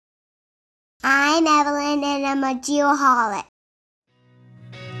I'm Evelyn, and I'm a geoholic.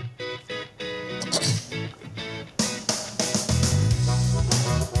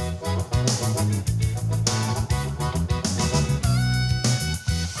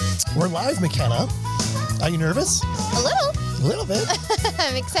 We're live, McKenna. Are you nervous? A little. A little bit.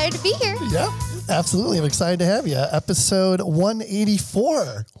 I'm excited to be here. Yeah, absolutely. I'm excited to have you. Episode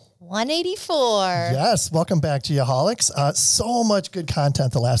 184. 184. Yes. Welcome back to Geoholics. So much good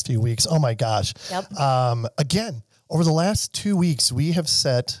content the last few weeks. Oh my gosh. Yep. Again, over the last 2 weeks, we have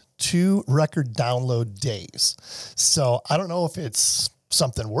set 2 record download days. So I don't know if it's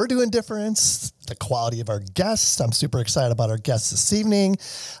something we're doing different, the quality of our guests. I'm super excited about our guests this evening.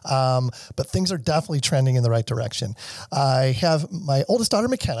 But things are definitely trending in the right direction. I have my oldest daughter,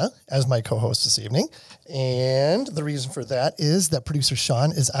 McKenna, as my co-host this evening. And the reason for that is that producer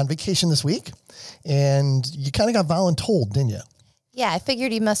Sean is on vacation this week. And you kind of got voluntold, didn't you? Yeah, I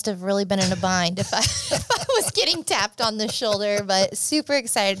figured he must have really been in a bind if I was getting tapped on the shoulder, but super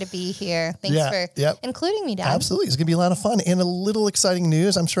excited to be here. Thanks for including me, Dad. Absolutely. It's going to be a lot of fun. And a little exciting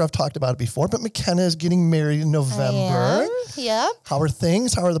news. I'm sure I've talked about it before, but McKenna is getting married in November. Yep. How are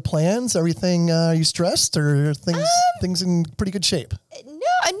things? How are the plans? Everything, are you stressed or are things in pretty good shape? No,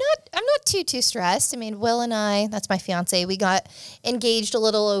 I'm not too stressed. I mean, Will and I, that's my fiance, we got engaged a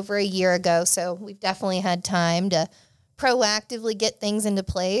little over a year ago, so we've definitely had time to proactively get things into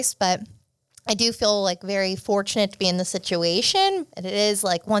place, but I do feel like very fortunate to be in the situation. And it is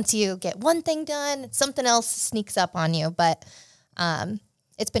like once you get one thing done, something else sneaks up on you. But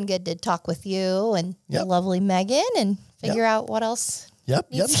it's been good to talk with you and the lovely Megan and figure out what else. Yep.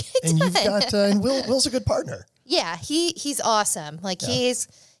 And you've got and Will's a good partner. Yeah, he's awesome. Like he's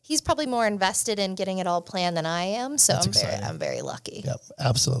probably more invested in getting it all planned than I am. So I'm very lucky. Yep,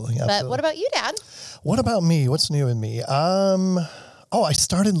 absolutely. But what about you, Dad? What about me? What's new in me? I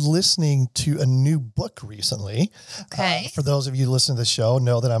started listening to a new book recently. Okay. For those of you who listen to the show,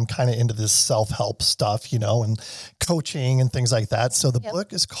 know that I'm kind of into this self-help stuff, and coaching and things like that. So the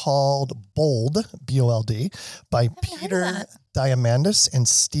book is called Bold, B-O-L-D, by Peter Diamandis and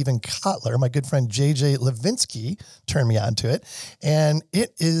Stephen Kotler. My good friend JJ Levinsky turned me on to it, and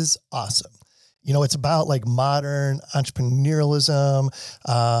it is awesome. It's about like modern entrepreneurialism.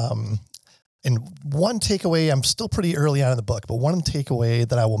 And one takeaway, I'm still pretty early on in the book, but one takeaway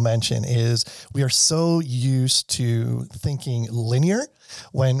that I will mention is we are so used to thinking linear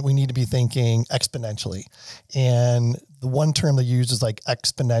when we need to be thinking exponentially. And the one term they use is like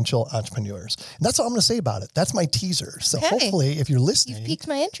exponential entrepreneurs. And that's all I'm going to say about it. That's my teaser. So hopefully if you're listening, you've piqued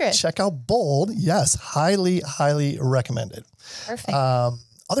my interest. Check out Bold. Yes, highly, highly recommended. Perfect.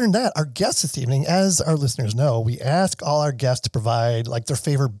 Other than that, our guests this evening, as our listeners know, we ask all our guests to provide like their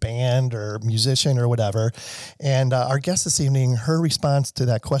favorite band or musician or whatever. And our guest this evening, her response to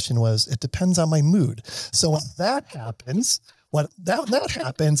that question was, it depends on my mood. So when that happens,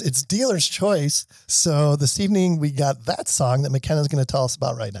 it's dealer's choice. So this evening we got that song that McKenna's going to tell us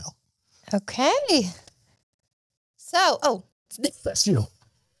about right now. Okay. So, that's you.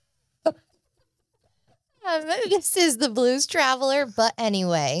 This is the Blues Traveler, but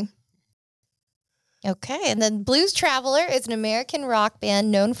anyway. Okay, and the Blues Traveler is an American rock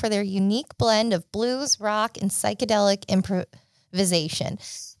band known for their unique blend of blues, rock, and psychedelic improvisation.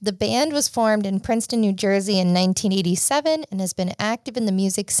 The band was formed in Princeton, New Jersey in 1987 and has been active in the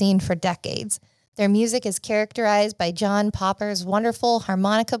music scene for decades. Their music is characterized by John Popper's wonderful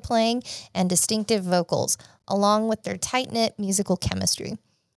harmonica playing and distinctive vocals, along with their tight-knit musical chemistry.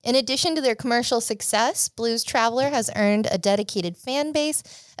 In addition to their commercial success, Blues Traveler has earned a dedicated fan base,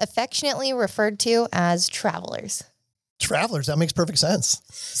 affectionately referred to as Travelers. Travelers, that makes perfect sense.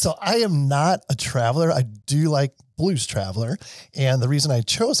 So I am not a traveler. I do like Blues Traveler. And the reason I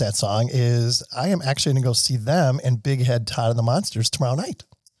chose that song is I am actually going to go see them and Big Head Todd and the Monsters tomorrow night.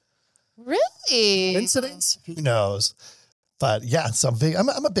 Really? Coincidence? Who knows? But yeah, so I'm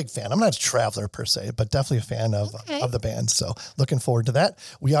a big fan. I'm not a traveler per se, but definitely a fan of the band. So looking forward to that.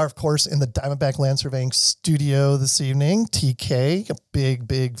 We are, of course, in the Diamondback Land Surveying studio this evening. TK, a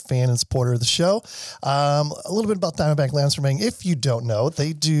big fan and supporter of the show. A little bit about Diamondback Land Surveying. If you don't know,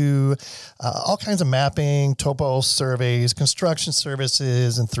 they do all kinds of mapping, topo surveys, construction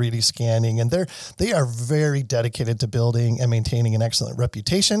services, and 3D scanning. And they are very dedicated to building and maintaining an excellent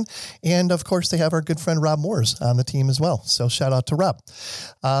reputation. And of course, they have our good friend Rob Moores on the team as well. So shout out to Rob.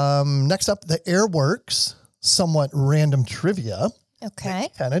 Next up, the Airworks somewhat random trivia. Okay.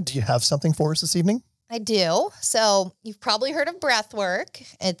 Hannah, do you have something for us this evening? I do. So you've probably heard of breath work.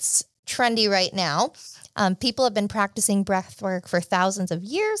 It's trendy right now. People have been practicing breath work for thousands of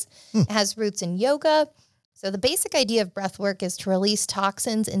years. It has roots in yoga, So the basic idea of breath work is to release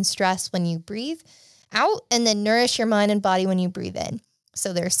toxins and stress when you breathe out and then nourish your mind and body when you breathe in.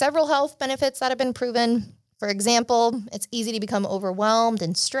 So there are several health benefits that have been proven. For example, it's easy to become overwhelmed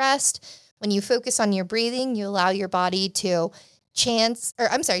and stressed. When you focus on your breathing, you allow your body to change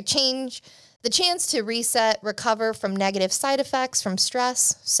the chance to reset, recover from negative side effects from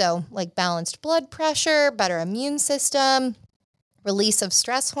stress. So like balanced blood pressure, better immune system, release of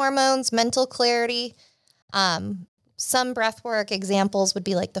stress hormones, mental clarity. Some breath work examples would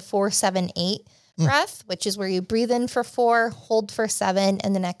be like the 4-7-8 breath, which is where you breathe in for 4, hold for 7,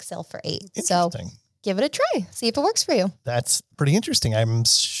 and then exhale for 8. So give it a try. See if it works for you. That's pretty interesting. I'm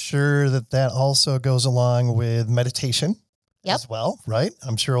sure that also goes along with meditation as well, right?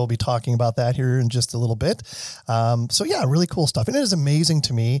 I'm sure we'll be talking about that here in just a little bit. So yeah, really cool stuff. And it is amazing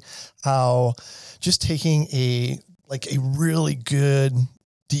to me how just taking a really good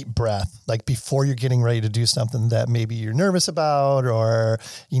deep breath, like before you're getting ready to do something that maybe you're nervous about or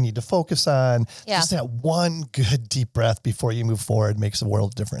you need to focus on, just that one good deep breath before you move forward makes a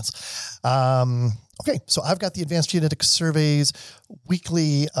world of difference. Okay, so I've got the Advanced Genetics Survey's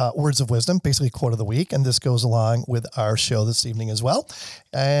weekly words of wisdom, basically quote of the week, and this goes along with our show this evening as well.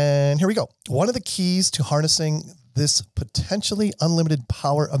 And here we go. One of the keys to harnessing this potentially unlimited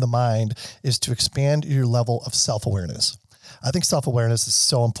power of the mind is to expand your level of self-awareness. I think self-awareness is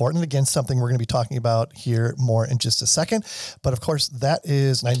so important. Again, something we're going to be talking about here more in just a second. But of course, that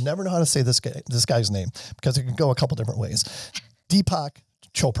is, and I never know how to say this guy's name because it can go a couple different ways. Deepak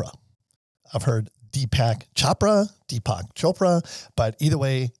Chopra. I've heard Deepak Chopra, but either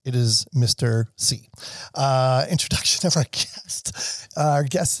way, it is Mr. C. Introduction of our guest. Our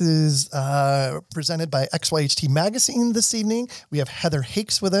guest is presented by XYHT Magazine this evening. We have Heather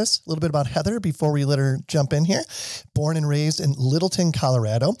Hakes with us. A little bit about Heather before we let her jump in here. Born and raised in Littleton,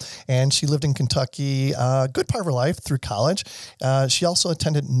 Colorado, and she lived in Kentucky a good part of her life through college. She also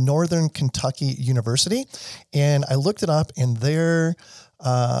attended Northern Kentucky University, and I looked it up, and they're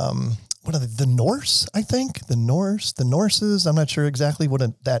what are they? The Norse, I think. The Norses. I'm not sure exactly what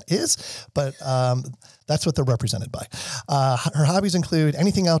that is, but that's what they're represented by. Her hobbies include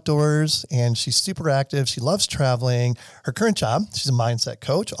anything outdoors, and she's super active. She loves traveling. Her current job, she's a mindset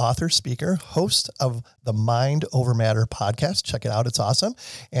coach, author, speaker, host of the Mind Over Matter podcast. Check it out. It's awesome.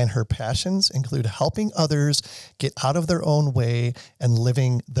 And her passions include helping others get out of their own way and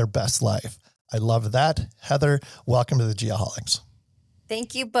living their best life. I love that. Heather, welcome to the Geoholics.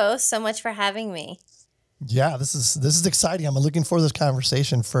 Thank you both so much for having me. Yeah, this is exciting. I'm looking forward to this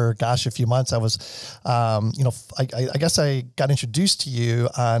conversation for, a few months. I was, I guess I got introduced to you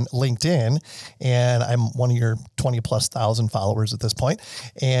on LinkedIn, and I'm one of your 20,000+ followers at this point,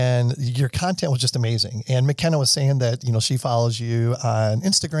 and your content was just amazing. And McKenna was saying that, she follows you on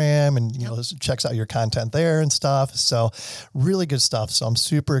Instagram and, checks out your content there and stuff. So really good stuff. So I'm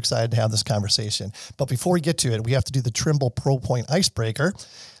super excited to have this conversation. But before we get to it, we have to do the Trimble Pro Point Icebreaker.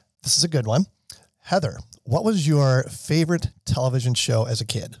 This is a good one. Heather, what was your favorite television show as a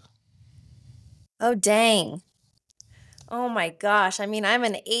kid? Oh, dang. Oh, my gosh. I mean, I'm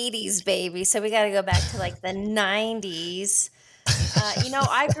an 80s baby, so we got to go back to like the 90s.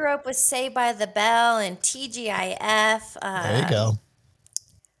 I grew up with Saved by the Bell and TGIF. There you go.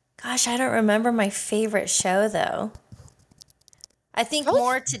 Gosh, I don't remember my favorite show, though. I think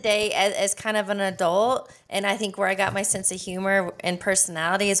more today as kind of an adult, and I think where I got my sense of humor and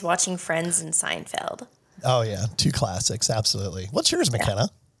personality is watching Friends and Seinfeld. Oh, yeah. 2 classics. Absolutely. What's yours, McKenna?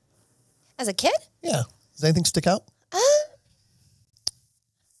 As a kid? Yeah. Does anything stick out?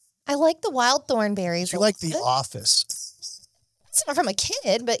 I like the Wild Thornberries. You like The Office. It's not from a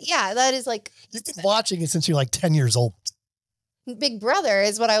kid, but yeah, that is like... You've been watching it since you're like 10 years old. Big Brother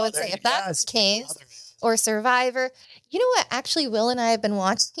is what I would say. If that's the case... Or Survivor. You know what? Actually, Will and I have been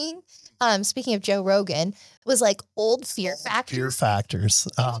watching, speaking of Joe Rogan, was like old Fear Factors. Fear Factors.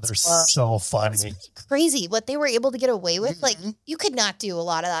 Oh, they're so funny. It's really crazy what they were able to get away with. Mm-hmm. Like, you could not do a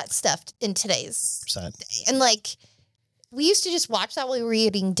lot of that stuff in today's 100%. day. And like, we used to just watch that while we were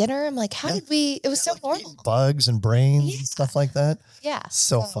eating dinner. I'm like, how did we? It was so normal. Bugs and brains and stuff like that. Yeah.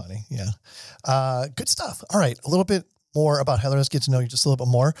 So funny. Yeah. Good stuff. All right. A little bit more about Heather. Let's get to know you just a little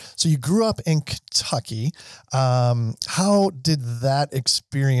bit more. So you grew up in Kentucky. How did that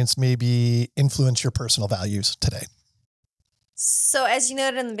experience maybe influence your personal values today? So as you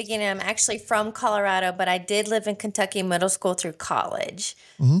noted in the beginning, I'm actually from Colorado, but I did live in Kentucky middle school through college.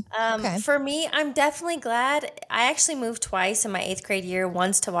 Mm-hmm. For me, I'm definitely glad. I actually moved twice in my 8th grade year,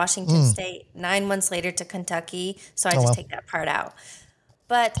 once to Washington State, 9 months later to Kentucky. So I just take that part out.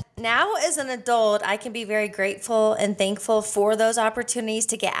 But now as an adult, I can be very grateful and thankful for those opportunities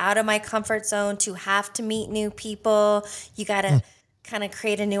to get out of my comfort zone, to have to meet new people. You got to kind of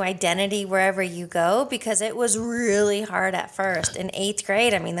create a new identity wherever you go, because it was really hard at first. In 8th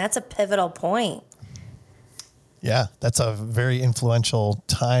grade, I mean, that's a pivotal point. Yeah, that's a very influential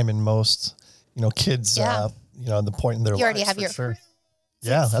time in most, kids, the point in their lives. You already have for your sure.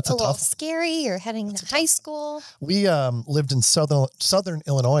 Yeah, that's a a little tough. scary. You're heading to high school. We lived in southern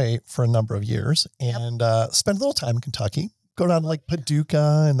Illinois for a number of years and spent a little time in Kentucky. Go down to like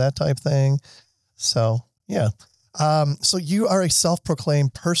Paducah and that type thing. So yeah. So you are a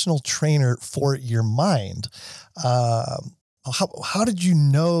self-proclaimed personal trainer for your mind. How did you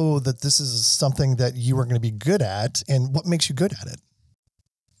know that this is something that you were going to be good at, and what makes you good at it?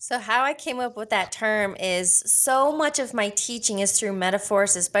 So how I came up with that term is so much of my teaching is through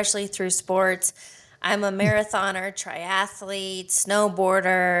metaphors, especially through sports. I'm a marathoner, triathlete,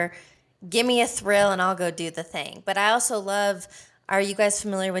 snowboarder. Give me a thrill and I'll go do the thing. But I also love, are you guys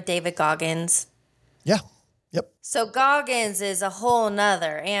familiar with David Goggins? Yeah. Yep. So Goggins is a whole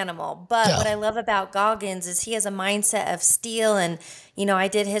nother animal. But what I love about Goggins is he has a mindset of steel. And, I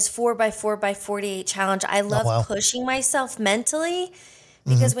did his 4x4x48 challenge. I love pushing myself mentally.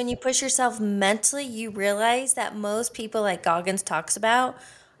 Because when you push yourself mentally, you realize that most people, like Goggins talks about,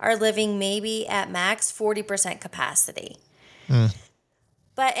 are living maybe at max 40% capacity.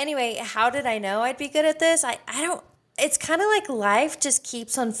 But anyway, how did I know I'd be good at this? I don't, it's kind of like life just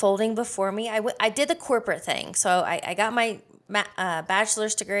keeps unfolding before me. I did the corporate thing. So I got my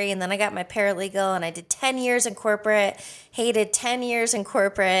bachelor's degree, and then I got my paralegal, and I did 10 years in corporate, hated 10 years in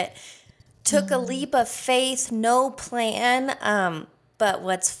corporate, took a leap of faith, no plan. But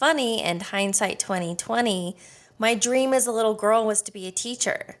what's funny, and hindsight 2020, my dream as a little girl was to be a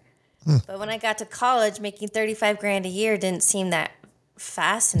teacher. But when I got to college, making $35,000 a year didn't seem that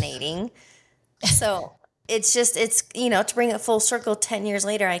fascinating. So it's to bring it full circle, 10 years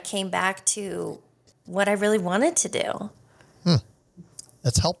later, I came back to what I really wanted to do.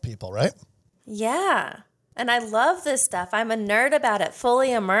 That's help people, right? Yeah. And I love this stuff. I'm a nerd about it,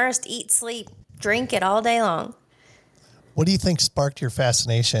 fully immersed, eat, sleep, drink it all day long. What do you think sparked your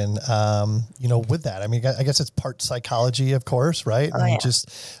fascination, with that? I mean, I guess it's part psychology, of course, right? And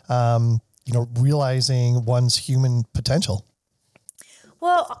just, realizing one's human potential.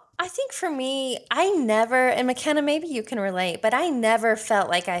 Well, I think for me, I never, and McKenna, maybe you can relate, but I never felt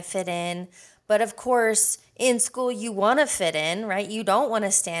like I fit in. But of course, in school, you want to fit in, right? You don't want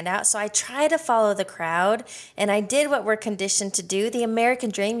to stand out. So I try to follow the crowd, and I did what we're conditioned to do. The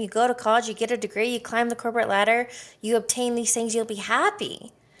American dream, you go to college, you get a degree, you climb the corporate ladder, you obtain these things, you'll be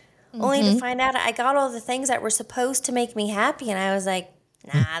happy. Only to find out I got all the things that were supposed to make me happy, and I was like,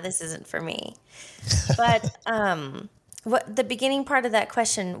 nah, this isn't for me. But what the beginning part of that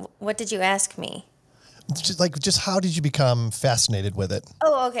question, what did you ask me? Just how did you become fascinated with it?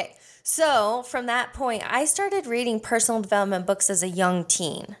 Oh, okay. So from that point, I started reading personal development books as a young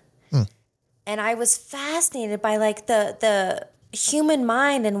teen. And I was fascinated by like the human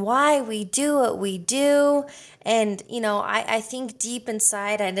mind and why we do what we do. And, I think deep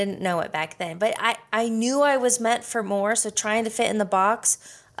inside, I didn't know it back then, but I knew I was meant for more. So trying to fit in the box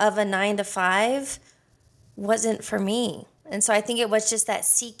of a 9 to 5 wasn't for me. And so I think it was just that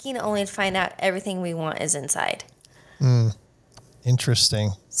seeking only to find out everything we want is inside.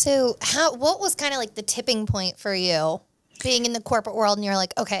 Interesting. So what was kind of like the tipping point for you being in the corporate world and you're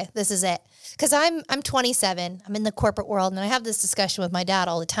like, okay, this is it? Because I'm 27, I'm in the corporate world, and I have this discussion with my dad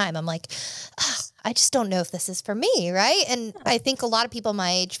all the time. I'm like, I just don't know if this is for me, right? And I think a lot of people my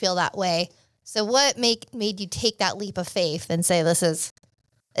age feel that way. So what made you take that leap of faith and say, this is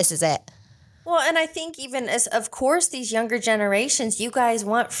it? Well, and I think even as, of course, these younger generations, you guys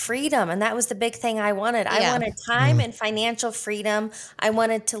want freedom. And that was the big thing I wanted. I wanted time and financial freedom. I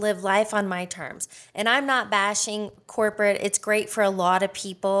wanted to live life on my terms. And I'm not bashing corporate. It's great for a lot of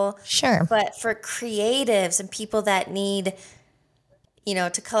people. Sure. But for creatives and people that need,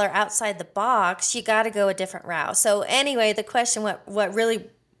 to color outside the box, you got to go a different route. So anyway, the question, what really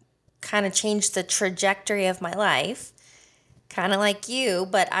kind of changed the trajectory of my life, kind of like you,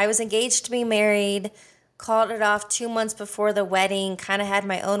 but I was engaged to be married, called it off 2 months before the wedding, kind of had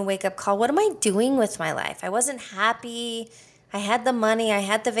my own wake-up call. What am I doing with my life? I wasn't happy. I had the money. I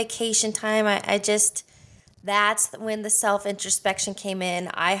had the vacation time. That's when the self-introspection came in.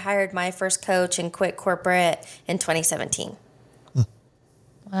 I hired my first coach and quit corporate in 2017.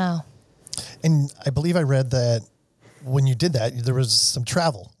 Wow. And I believe I read that when you did that, there was some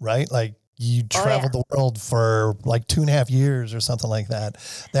travel, right? Like, you traveled the world for like 2.5 years or something like that.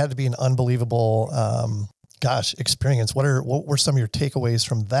 That had to be an unbelievable experience. What were some of your takeaways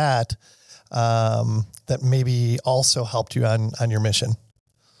from that that maybe also helped you on your mission?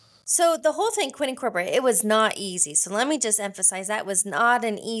 So the whole thing, quitting corporate, it was not easy. So let me just emphasize that was not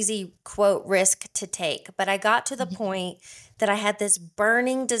an easy, quote, risk to take. But I got to the point that I had this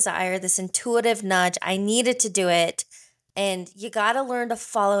burning desire, this intuitive nudge. I needed to do it. And you got to learn to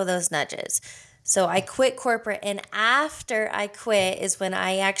follow those nudges. So I quit corporate. And after I quit is when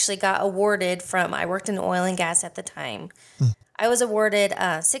I actually got awarded I worked in oil and gas at the time. I was awarded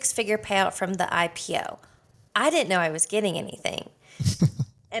a 6-figure payout from the IPO. I didn't know I was getting anything.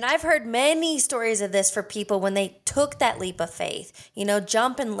 And I've heard many stories of this for people when they took that leap of faith,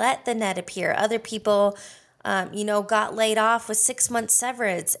 jump and let the net appear. Other people, got laid off with 6-month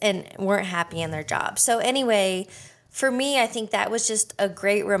severance and weren't happy in their job. So anyway, for me, I think that was just a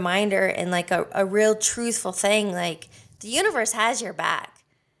great reminder and like a real truthful thing. Like the universe has your back.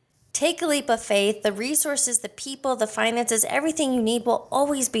 Take a leap of faith. The resources, the people, the finances, everything you need will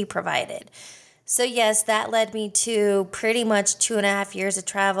always be provided. So yes, that led me to pretty much 2.5 years of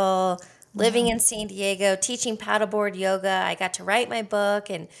travel, living in San Diego, teaching paddleboard yoga. I got to write my book,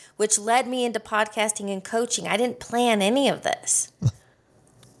 and which led me into podcasting and coaching. I didn't plan any of this.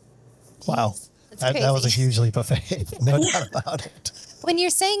 Wow. That was a huge leap of faith. No doubt about it. When you're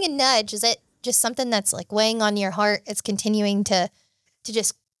saying a nudge, is it just something that's like weighing on your heart? It's continuing to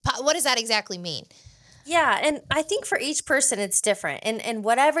just, what does that exactly mean? Yeah, and I think for each person it's different. And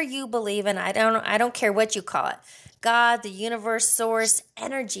whatever you believe in, I don't care what you call it. God, the universe, source,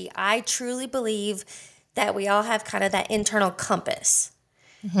 energy. I truly believe that we all have kind of that internal compass.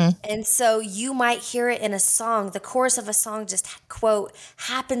 And so you might hear it in a song. The chorus of a song just, quote,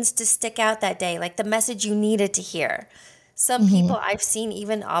 happens to stick out that day, like the message you needed to hear. Some people I've seen,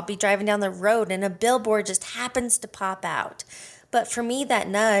 even I'll be driving down the road and a billboard just happens to pop out. But for me, that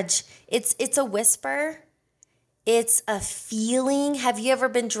nudge, it's a whisper. It's a feeling. Have you ever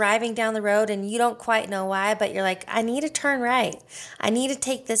been driving down the road and you don't quite know why, but you're like, I need to turn right. I need to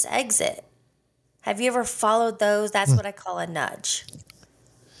take this exit. Have you ever followed those? That's what I call a nudge.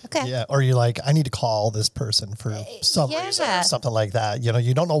 Okay. Yeah. Or you're like, I need to call this person for some reason or something like that.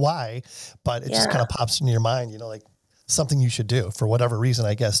 You don't know why, but it just kind of pops into your mind, like something you should do for whatever reason,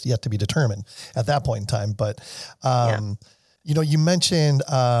 I guess, yet to be determined at that point in time. But, you mentioned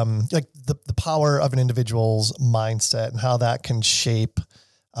like the power of an individual's mindset and how that can shape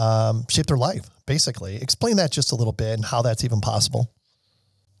their life, basically. Explain that just a little bit and how that's even possible.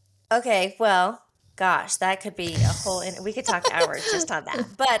 Okay, well, gosh, that could be a whole, we could talk hours just on that.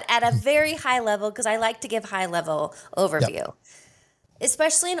 But at a very high level, because I like to give high level overview,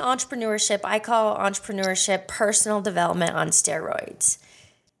 especially in entrepreneurship, I call entrepreneurship personal development on steroids.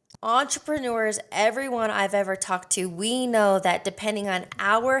 Entrepreneurs, everyone I've ever talked to, we know that depending on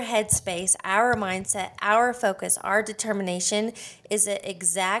our headspace, our mindset, our focus, our determination is an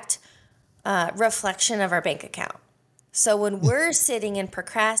exact reflection of our bank account. So when we're sitting in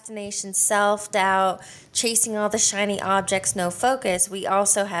procrastination, self-doubt, chasing all the shiny objects, no focus, we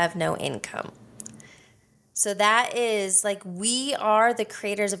also have no income. So that is like we are the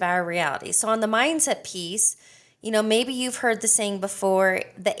creators of our reality. So on the mindset piece, maybe you've heard the saying before,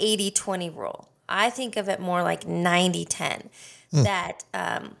 the 80-20 rule. I think of it more like 90-10, that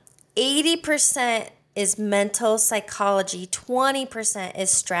 80% is mental psychology, 20% is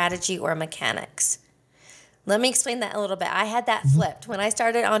strategy or mechanics. Let me explain that a little bit. I had that flipped. When I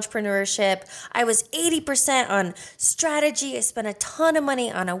started entrepreneurship, I was 80% on strategy. I spent a ton of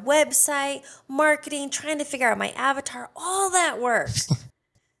money on a website, marketing, trying to figure out my avatar, all that work.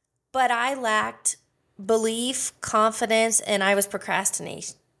 But I lacked belief, confidence, and I was procrastinating.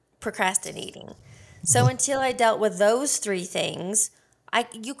 So until I dealt with those three things,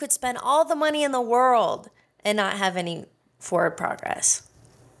 you could spend all the money in the world and not have any forward progress.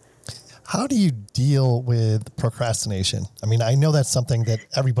 How do you deal with procrastination? I mean, I know that's something that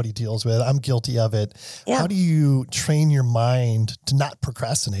everybody deals with. I'm guilty of it. Yeah. How do you train your mind to not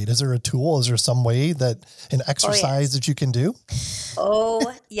procrastinate? Is there a tool? Is there some way an exercise that you can do?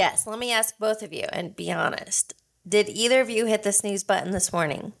 Oh, yes. Let me ask both of you and be honest. Did either of you hit the snooze button this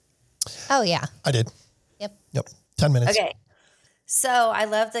morning? Oh, yeah. I did. Yep. 10 minutes. Okay. So I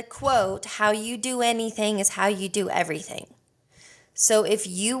love the quote, how you do anything is how you do everything. So if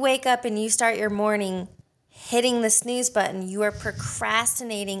you wake up and you start your morning hitting the snooze button, you are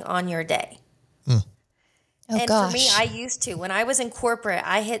procrastinating on your day. Oh, and gosh. For me, I used to. When I was in corporate,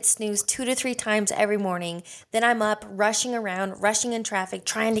 I hit snooze 2 to 3 times every morning. Then I'm up, rushing around, rushing in traffic,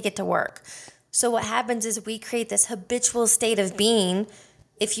 trying to get to work. So what happens is we create this habitual state of being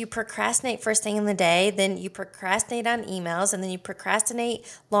if you procrastinate first thing in the day, then you procrastinate on emails, and then you procrastinate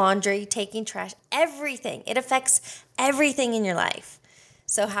laundry, taking trash, everything. It affects everything in your life.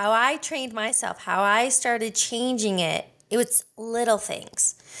 So how I trained myself, how I started changing it, it was little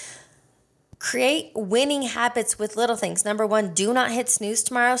things. Create winning habits with little things. Number one, do not hit snooze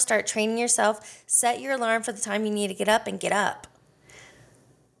tomorrow. Start training yourself. Set your alarm for the time you need to get up and get up.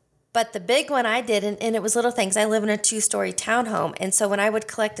 But the big one I did, and it was little things. I live in a 2-story townhome. And so when I would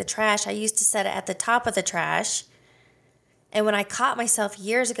collect the trash, I used to set it at the top of the trash. And when I caught myself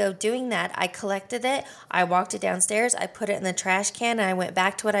years ago doing that, I collected it, I walked it downstairs, I put it in the trash can, and I went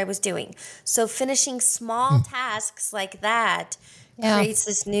back to what I was doing. So finishing small tasks like that creates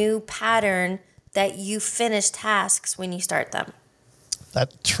this new pattern that you finish tasks when you start them.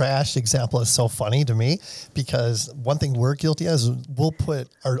 That trash example is so funny to me because one thing we're guilty of is we'll put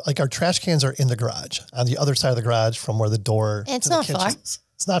our trash cans are in the garage on the other side of the garage from where the door. It's to not the far. kitchen is.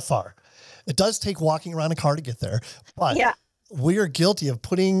 It's not far. It does take walking around a car to get there, but we are guilty of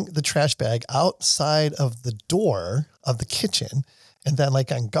putting the trash bag outside of the door of the kitchen. And then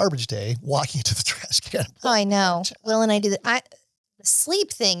like on garbage day, walking to the trash can. Oh, I know. Will and I do that. The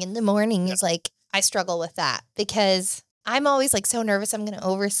sleep thing in the morning is like, I struggle with that because I'm always like so nervous I'm going to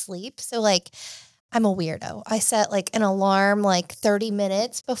oversleep. So like I'm a weirdo. I set like an alarm like 30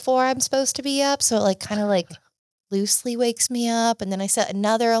 minutes before I'm supposed to be up. So it like kind of like loosely wakes me up. And then I set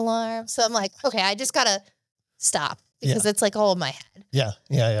another alarm. So I'm like, okay, I just got to stop because it's like all in my head. Yeah.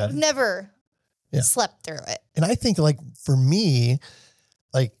 I've never slept through it. And I think like for me,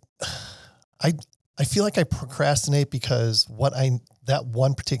 like I feel like I procrastinate because that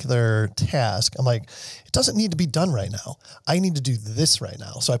one particular task, I'm like, it doesn't need to be done right now. I need to do this right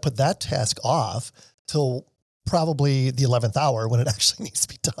now. So I put that task off till probably the 11th hour when it actually needs to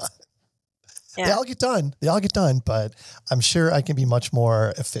be done. Yeah. They all get done, but I'm sure I can be much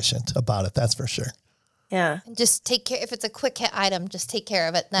more efficient about it. That's for sure. Yeah. And just take care. If it's a quick hit item, just take care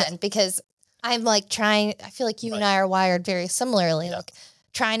of it then because I'm like I feel like you and I are wired very similarly, like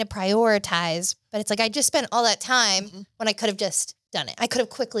trying to prioritize, but it's like, I just spent all that time when I could have just done it. I could have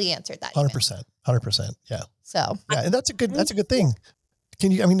quickly answered that. 100%. Yeah. So, and that's a good thing. Do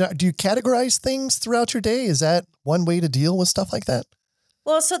you categorize things throughout your day? Is that one way to deal with stuff like that?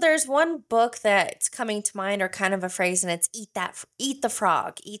 Well, so there's one book that's coming to mind or kind of a phrase, and it's eat the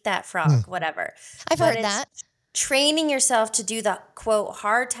frog, whatever. I've heard that. Training yourself to do the quote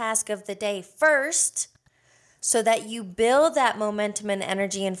hard task of the day first so that you build that momentum and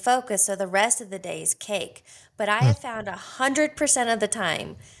energy and focus so the rest of the day is cake. But I have found 100% of the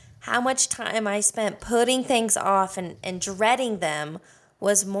time how much time I spent putting things off and dreading them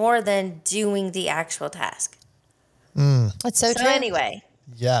was more than doing the actual task. That's so true. Anyway.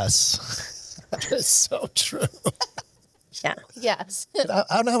 Yes. That is so true. Yeah. Yes.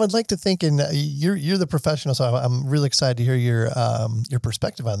 I would like to think, and you're the professional, so I'm really excited to hear your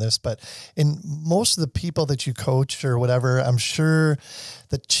perspective on this. But in most of the people that you coach or whatever, I'm sure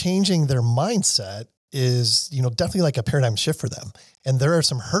that changing their mindset is, definitely like a paradigm shift for them. And there are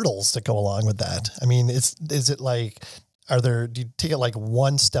some hurdles that go along with that. I mean, do you take it like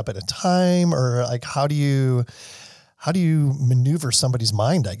one step at a time, or like how do you maneuver somebody's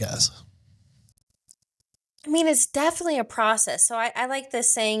mind, I guess? I mean, it's definitely a process. So I like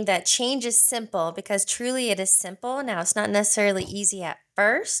this saying that change is simple because truly it is simple. Now, it's not necessarily easy at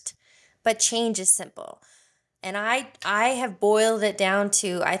first, but change is simple. And I have boiled it down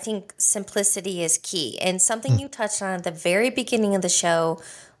to, I think simplicity is key. And something you touched on at the very beginning of the show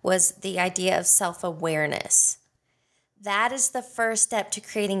was the idea of self-awareness. That is the first step to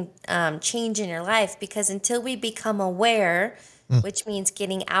creating change in your life, because until we become aware, which means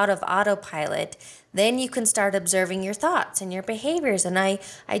getting out of autopilot, then you can start observing your thoughts and your behaviors. And I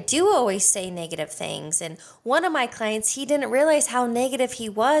do always say negative things. And one of my clients, he didn't realize how negative he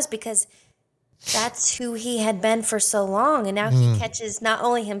was because that's who he had been for so long. And now he catches not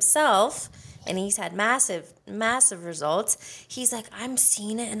only himself, and he's had massive, massive results. He's like, I'm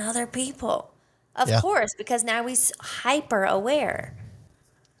seeing it in other people. Of course, because now he's hyper aware.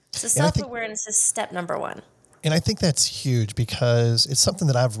 So self-awareness is step number one. And I think that's huge because it's something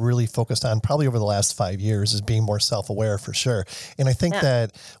that I've really focused on probably over the last 5 years, is being more self-aware for sure. And I think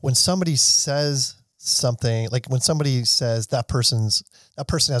that when somebody says something, like when somebody says that person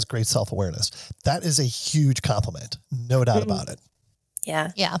has great self-awareness, that is a huge compliment. No doubt about it.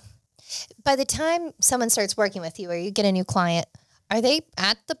 Yeah. Yeah. By the time someone starts working with you or you get a new client, are they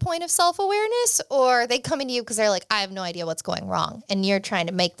at the point of self-awareness, or are they coming to you because they're like, I have no idea what's going wrong, and you're trying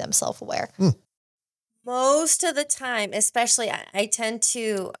to make them self-aware? Most of the time, especially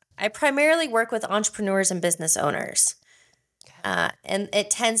I primarily work with entrepreneurs and business owners. And it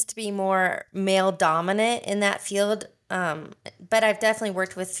tends to be more male dominant in that field. But I've definitely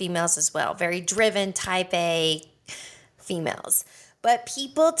worked with females as well, very driven type A females. But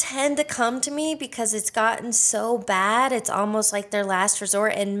people tend to come to me because it's gotten so bad. It's almost like their last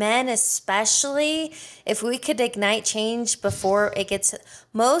resort. And men especially, if we could ignite change before it gets,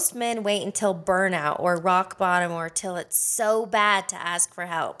 most men wait until burnout or rock bottom or till it's so bad to ask for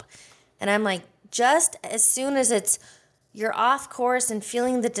help. And I'm like, just as soon as you're off course and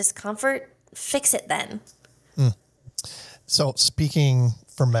feeling the discomfort, fix it then. So speaking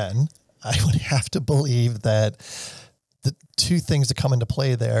for men, I would have to believe that the two things that come into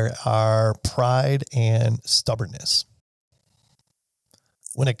play there are pride and stubbornness.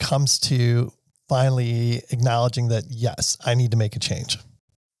 When it comes to finally acknowledging that, yes, I need to make a change.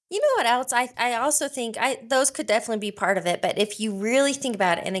 You know what else? I also think those could definitely be part of it. But if you really think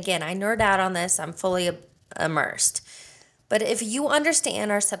about it, and again, I nerd out on this, I'm fully immersed. But if you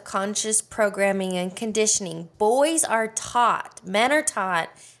understand our subconscious programming and conditioning, men are taught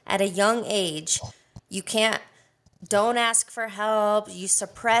at a young age, don't ask for help, you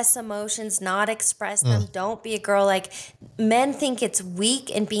suppress emotions, not express them, don't be a girl. Like, men think it's weak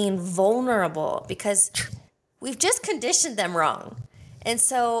and being vulnerable because we've just conditioned them wrong. And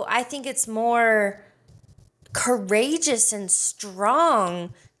so I think it's more courageous and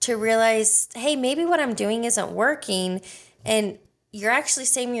strong to realize, hey, maybe what I'm doing isn't working. And you're actually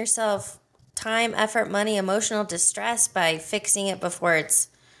saving yourself time, effort, money, emotional distress by fixing it before it's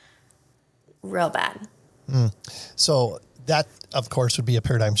real bad. So that, of course, would be a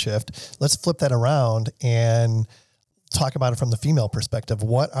paradigm shift. Let's flip that around and talk about it from the female perspective.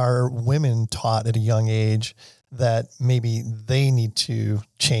 What are women taught at a young age that maybe they need to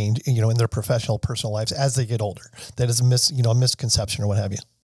change, in their professional, personal lives as they get older? That is a misconception or what have you.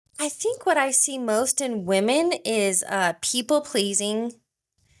 I think what I see most in women is people pleasing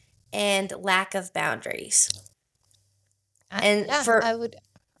and lack of boundaries.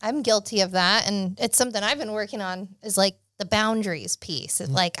 I'm guilty of that. And it's something I've been working on is like the boundaries piece. It's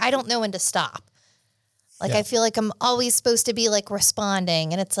like, I don't know when to stop. Like, I feel like I'm always supposed to be like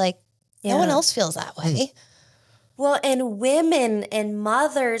responding. And it's like, no one else feels that way. Well, and women and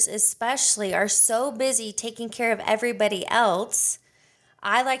mothers especially are so busy taking care of everybody else.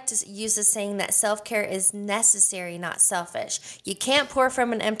 I like to use the saying that self-care is necessary, not selfish. You can't pour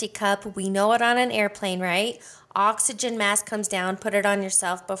from an empty cup. We know it on an airplane, right? Oxygen mask comes down, put it on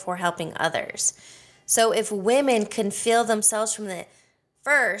yourself before helping others. So if women can feel themselves from the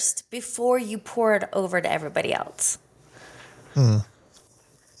first before you pour it over to everybody else.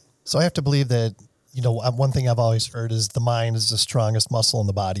 So I have to believe that, one thing I've always heard is the mind is the strongest muscle in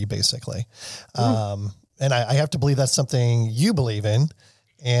the body, basically. And I have to believe that's something you believe in.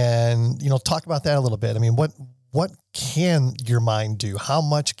 And, talk about that a little bit. I mean, what can your mind do? How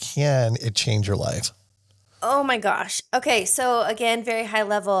much can it change your life? Oh my gosh. Okay. So again, very high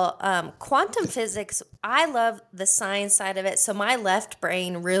level, quantum physics. I love the science side of it. So my left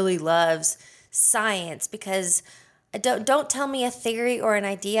brain really loves science because don't tell me a theory or an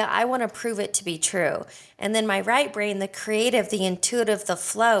idea. I want to prove it to be true. And then my right brain, the creative, the intuitive, the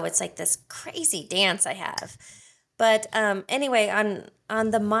flow, it's like this crazy dance I have. But anyway, on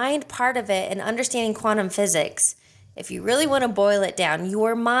the mind part of it and understanding quantum physics, if you really want to boil it down,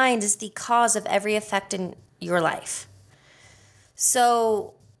 your mind is the cause of every effect in your life.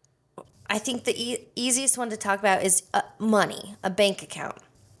 So I think the easiest one to talk about is money, a bank account.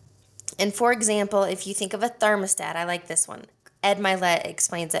 And for example, if you think of a thermostat, I like this one. Ed Milet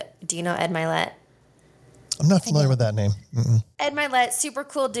explains it. Do you know Ed Milet? I'm not familiar with that name. Ed Milet, super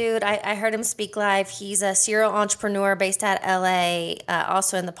cool dude. I heard him speak live. He's a serial entrepreneur based out of LA,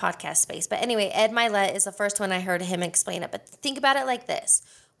 also in the podcast space. But anyway, Ed Milet is the first one I heard him explain it. But think about it like this.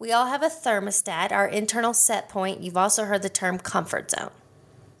 We all have a thermostat, our internal set point. You've also heard the term comfort zone.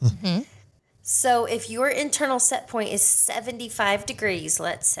 Mm-hmm. So if your internal set point is 75 degrees,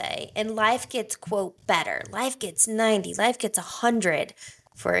 let's say, and life gets, quote, better, life gets 90, life gets 100.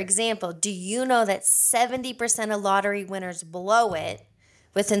 For example, do you know that 70% of lottery winners blow it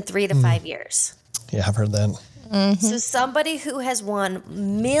within 3 to 5 years? Yeah, I've heard that. Mm-hmm. So somebody who has won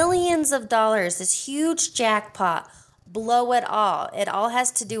millions of dollars, this huge jackpot, blow it all. It all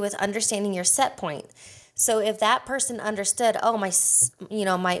has to do with understanding your set point. So if that person understood, my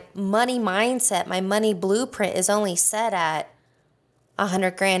money mindset, my money blueprint is only set at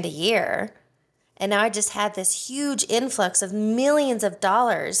 $100,000 a year, and now I just had this huge influx of millions of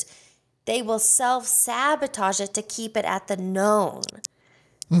dollars, they will self-sabotage it to keep it at the known.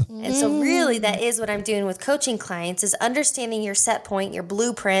 And so really that is what I'm doing with coaching clients is understanding your set point, your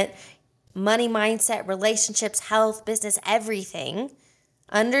blueprint, money mindset, relationships, health, business, everything.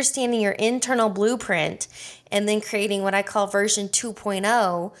 Understanding your internal blueprint and then creating what I call version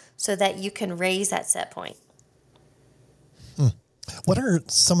 2.0 so that you can raise that set point. What are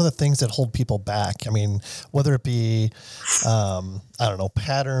some of the things that hold people back? I mean, whether it be, I don't know,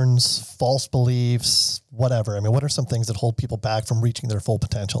 patterns, false beliefs, whatever. I mean, what are some things that hold people back from reaching their full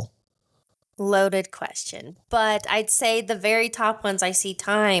potential? Loaded question. But I'd say the very top ones I see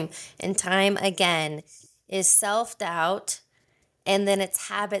time and time again is self-doubt, and then it's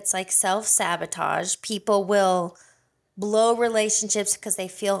habits like self-sabotage. People will blow relationships because they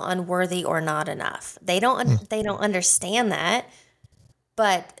feel unworthy or not enough. They don't understand that.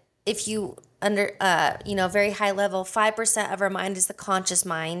 But if you very high level, 5% of our mind is the conscious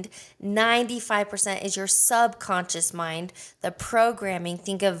mind. 95% is your subconscious mind, the programming.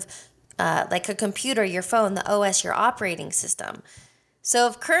 Think of like a computer, your phone, the OS, your operating system. So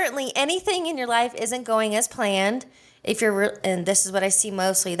if currently anything in your life isn't going as planned, and this is what I see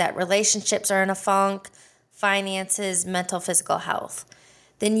mostly, that relationships are in a funk, finances, mental, physical health,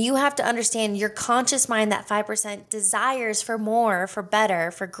 then you have to understand your conscious mind, that 5%, desires for more, for better,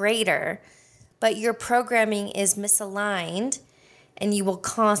 for greater, but your programming is misaligned and you will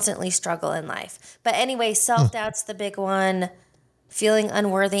constantly struggle in life. But anyway, self-doubt's the big one, feeling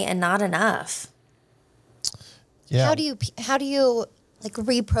unworthy and not enough. Yeah. How do you like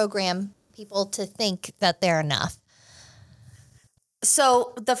reprogram people to think that they're enough?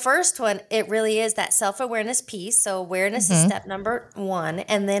 So the first one, it really is that self-awareness piece. So awareness is step number 1.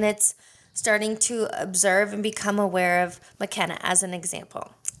 And then it's starting to observe and become aware of McKenna as an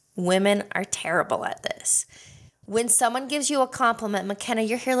example. Women are terrible at this. When someone gives you a compliment, McKenna,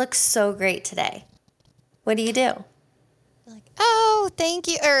 your hair looks so great today. What do? Like, oh, thank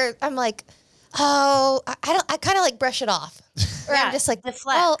you. Or I'm like, oh, I kind of like brush it off. Or Yeah, I'm just like,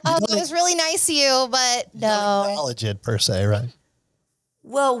 deflect. oh, that was really nice of you, but You don't no. acknowledge it per se, right?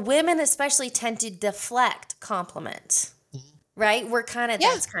 Well, women especially tend to deflect compliments, right? We're kind of,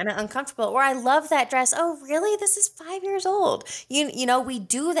 that's kind of uncomfortable. Or I love that dress. Oh, really? This is 5 years old. You know, we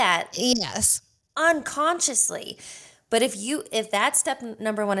do that Yes. unconsciously. But if that's step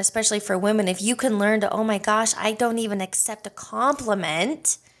number 1, especially for women, if you can learn to, oh my gosh, I don't even accept a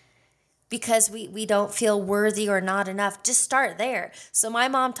compliment because we don't feel worthy or not enough, just start there. So my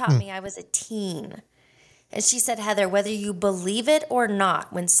mom taught me, I was a teen. And she said, Heather, whether you believe it or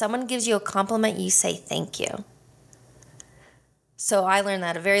not, when someone gives you a compliment, you say thank you. So I learned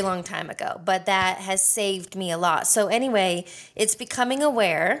that a very long time ago, but that has saved me a lot. So anyway, it's becoming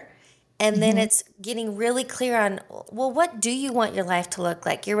aware, and then it's getting really clear on, well, what do you want your life to look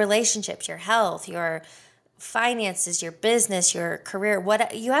like? Your relationships, your health, your finances, your business, your career.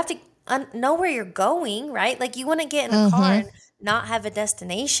 What you have to know where you're going, right? Like you want to get in a car and not have a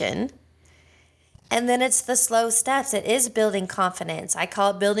destination. And then it's the slow steps. It is building confidence. I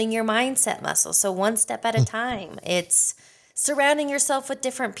call it building your mindset muscle. So one step at a time. It's surrounding yourself with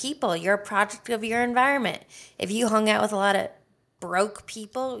different people. You're a product of your environment. If you hung out with a lot of broke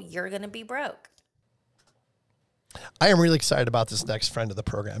people, you're going to be broke. I am really excited about this next friend of the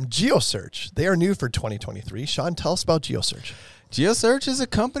program, GeoSearch. They are new for 2023. Sean, tell us about GeoSearch. GeoSearch is a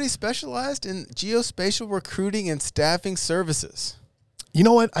company specialized in geospatial recruiting and staffing services. You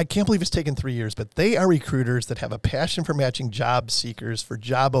know what? I can't believe it's taken 3 years, but they are recruiters that have a passion for matching job seekers for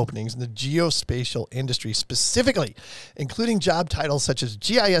job openings in the geospatial industry specifically, including job titles such as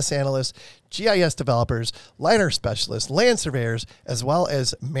GIS analysts, GIS developers, LiDAR specialists, land surveyors, as well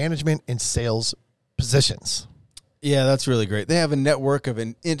as management and sales positions. Yeah, that's really great. They have a network of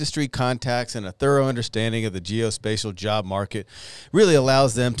industry contacts and a thorough understanding of the geospatial job market. Really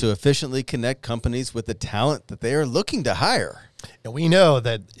allows them to efficiently connect companies with the talent that they are looking to hire. And we know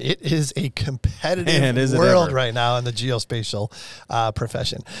that it is a competitive world right now in the geospatial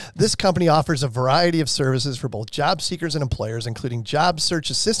profession. This company offers a variety of services for both job seekers and employers, including job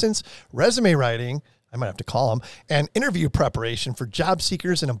search assistance, resume writing, I might have to call them, and interview preparation for job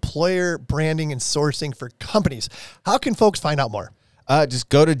seekers and employer branding and sourcing for companies. How can folks find out more? Just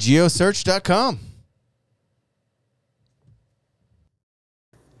go to geosearch.com.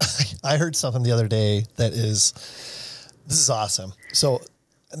 I heard something the other day that this is awesome. So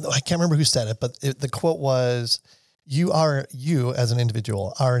I can't remember who said it, but the quote was, you as an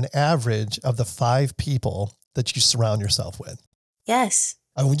individual are an average of the 5 people that you surround yourself with. Yes.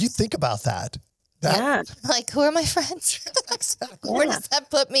 And when you think about that, Yeah. Like, who are my friends? exactly. Where does that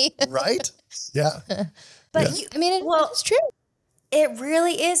put me? Right? Yeah. But It's true. it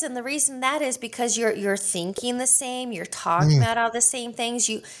really is, and the reason that is because you're thinking the same, you're talking about all the same things.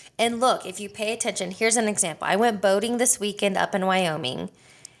 And look, if you pay attention, here's an example. I went boating this weekend up in Wyoming,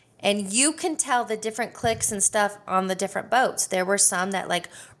 And you can tell the different cliques and stuff on the different boats. There were some that like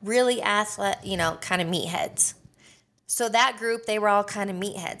really kind of meatheads. So that group, they were all kind of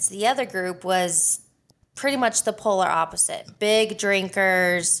meatheads. The other group was pretty much the polar opposite. Big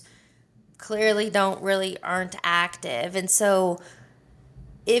drinkers, clearly aren't active. And so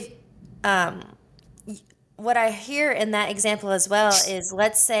if what I hear in that example as well is,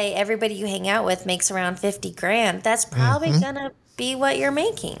 let's say everybody you hang out with makes around 50 grand. That's probably going to be what you're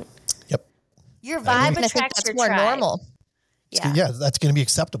making. Yep. Your vibe I think attracts that's your more tribe. normal. Yeah. Yeah, that's going to be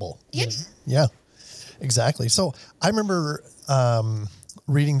acceptable. Yeah, exactly. So I remember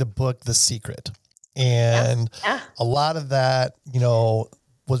reading the book The Secret, and a lot of that,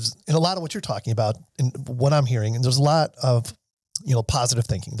 was in a lot of what you're talking about and what I'm hearing. And there's a lot of, positive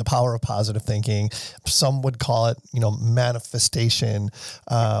thinking, the power of positive thinking. Some would call it, manifestation.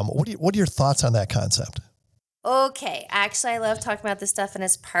 What are your thoughts on that concept? Okay. Actually, I love talking about this stuff, and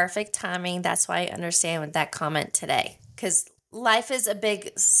it's perfect timing. That's why I understand that comment today, because life is a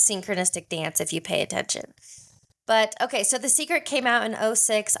big synchronistic dance if you pay attention. But okay, so The Secret came out in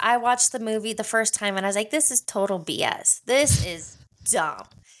 2006. I watched the movie the first time and I was like, this is total BS. This is dumb.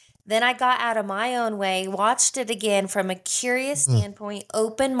 Then I got out of my own way, watched it again from a curious standpoint,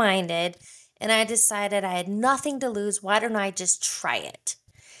 open-minded, and I decided I had nothing to lose. Why don't I just try it?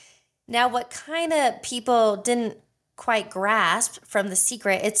 Now, what kind of people didn't quite grasp from The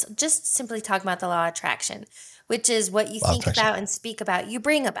Secret, it's just simply talking about the law of attraction, which is what you think about and speak about, you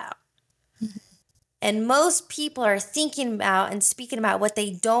bring about. And most people are thinking about and speaking about what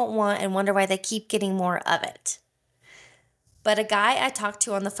they don't want and wonder why they keep getting more of it. But a guy I talked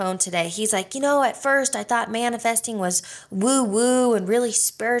to on the phone today, he's like, at first I thought manifesting was woo-woo and really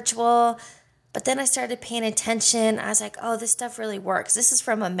spiritual. But then I started paying attention. I was like, oh, this stuff really works. This is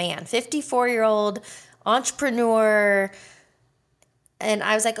from a man, 54-year-old entrepreneur. And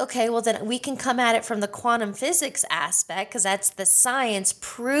I was like, okay, well, then we can come at it from the quantum physics aspect, because that's the science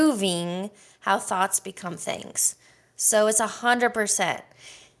proving how thoughts become things. So it's 100%.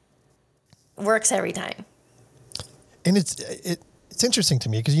 Works every time. And it's interesting to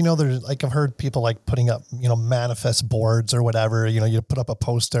me because, there's like, I've heard people like putting up, manifest boards or whatever, you put up a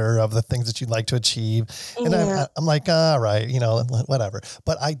poster of the things that you'd like to achieve. And I'm like, all right, whatever.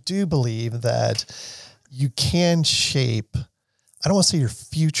 But I do believe that you can shape, I don't want to say your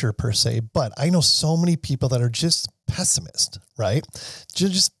future per se, but I know so many people that are just pessimist, right?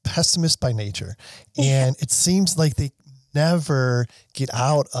 Just pessimist by nature. And it seems like they never get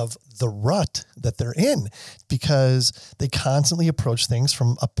out of the rut that they're in because they constantly approach things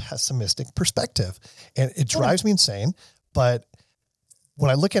from a pessimistic perspective. And it drives me insane. But when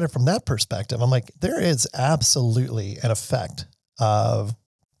I look at it from that perspective, I'm like, there is absolutely an effect of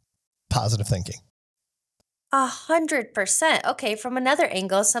positive thinking. 100%. Okay, from another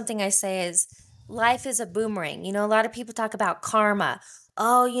angle, something I say is life is a boomerang. A lot of people talk about karma.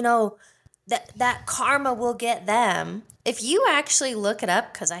 Oh, that karma will get them. If you actually look it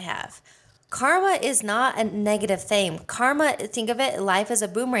up, because I have, karma is not a negative thing. Karma, think of it, life is a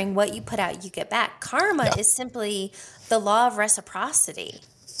boomerang. What you put out, you get back. Karma is simply the law of reciprocity.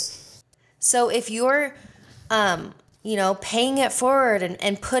 So if you're, paying it forward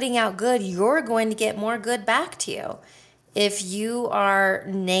and putting out good, you're going to get more good back to you. If you are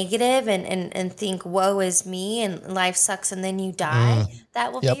negative and think, woe is me and life sucks and then you die,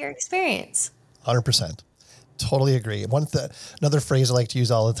 that will be your experience. 100%. Totally agree. Another phrase I like to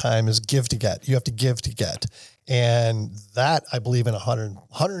use all the time is give to get. You have to give to get. And that I believe in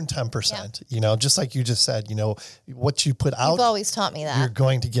 110%, just like you just said, what you put out, You've always taught me that. You're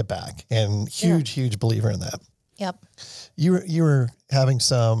going to get back, and huge believer in that. Yep. You were having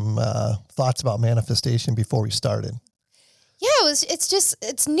some thoughts about manifestation before we started. Yeah,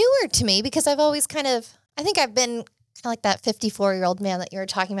 it's newer to me because I've always I think I've been kind of like that 54-year-old man that you were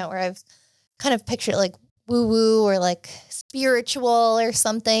talking about, where I've kind of pictured like woo-woo or like spiritual or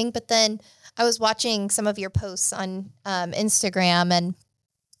something. But then I was watching some of your posts on Instagram, and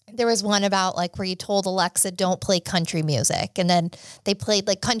there was one about like where you told Alexa, don't play country music. And then they played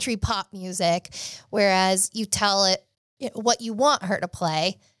like country pop music, whereas you tell it what you want her to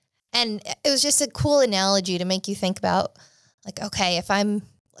play. And it was just a cool analogy to make you think about like, okay, if I'm,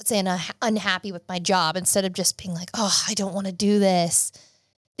 let's say, unhappy with my job, instead of just being like, oh, I don't want to do this,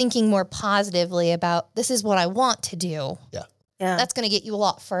 thinking more positively about this is what I want to do. Yeah. That's going to get you a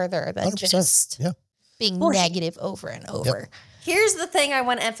lot further than 100%. just being negative over and over. Yep. Here's the thing I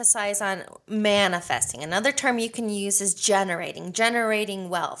want to emphasize on manifesting. Another term you can use is generating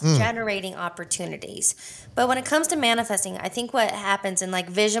wealth, generating opportunities. But when it comes to manifesting, I think what happens in like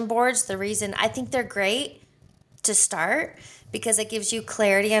vision boards, the reason I think they're great, to start because it gives you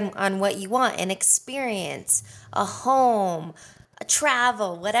clarity on what you want, an experience, a home, a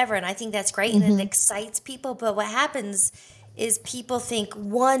travel, whatever. And I think that's great and it excites people. But what happens is people think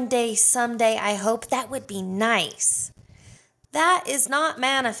one day, someday, I hope that would be nice. That is not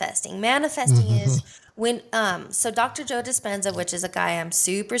manifesting. Manifesting is when, so Dr. Joe Dispenza, which is a guy I'm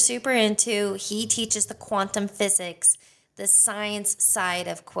super, super into, he teaches the quantum physics, the science side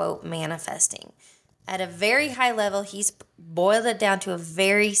of, quote, manifesting. At a very high level, he's boiled it down to a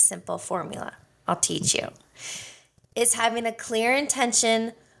very simple formula. I'll teach you. It's having a clear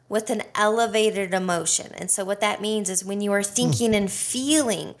intention with an elevated emotion. And so what that means is when you are thinking and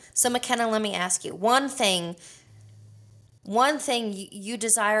feeling. So McKenna, let me ask you, one thing you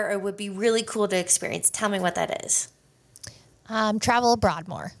desire or would be really cool to experience. Tell me what that is. Travel abroad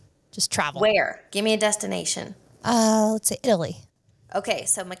more. Just travel. Where? Give me a destination. Let's say Italy. Okay,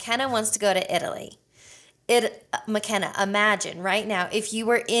 so McKenna wants to go to Italy. McKenna, imagine right now, if you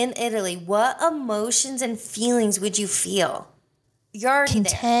were in Italy, what emotions and feelings would you feel? You're already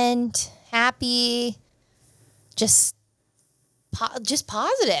Content, happy, just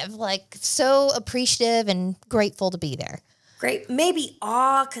positive, like so appreciative and grateful to be there. Great. Maybe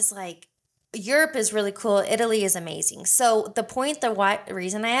awe, because like Europe is really cool. Italy is amazing. So the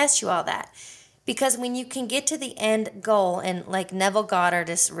reason I asked you all that, because when you can get to the end goal, and like Neville Goddard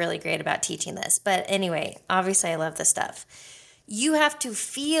is really great about teaching this. But anyway, obviously I love this stuff. You have to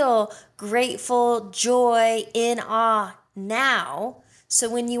feel grateful, joy, in awe now. So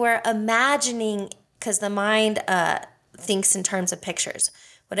when you are imagining, because the mind thinks in terms of pictures,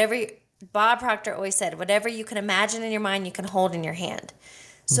 Bob Proctor always said, whatever you can imagine in your mind, you can hold in your hand.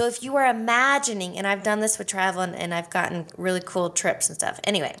 So if you are imagining, and I've done this with travel and I've gotten really cool trips and stuff.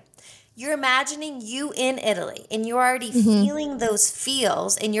 Anyway, you're imagining you in Italy and you're already feeling those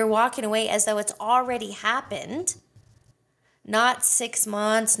feels and you're walking away as though it's already happened. Not 6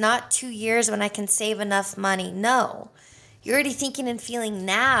 months, not 2 years when I can save enough money. No, you're already thinking and feeling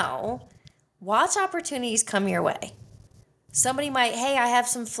now. Watch opportunities come your way. Somebody might, hey, I have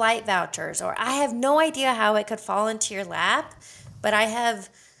some flight vouchers, or I have no idea how it could fall into your lap, but I have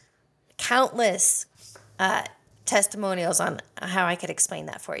countless testimonials on how I could explain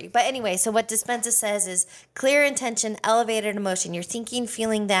that for you. But anyway, so what Dispenza says is clear intention, elevated emotion. You're thinking,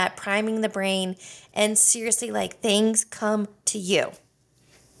 feeling that, priming the brain, and seriously, like things come to you.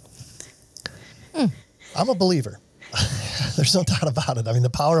 I'm a believer. There's no doubt about it. I mean, the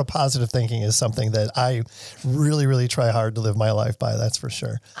power of positive thinking is something that I really, really try hard to live my life by. That's for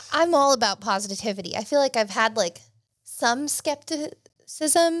sure. I'm all about positivity. I feel like I've had like some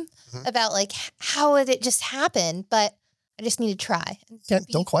skepticism about like how would it just happen, but I just need to try.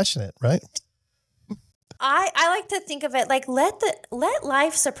 Don't question it, right? I like to think of it like let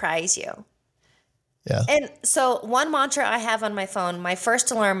life surprise you. Yeah. And so one mantra I have on my phone, my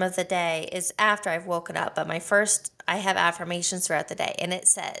first alarm of the day is after I've woken up, but I have affirmations throughout the day. And it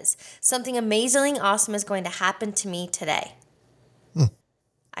says, something amazingly awesome is going to happen to me today.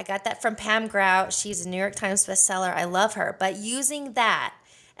 I got that from Pam Grout. She's a New York Times bestseller. I love her. But using that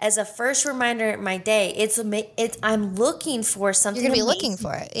as a first reminder in my day, I'm looking for something. You're going to be amazing. looking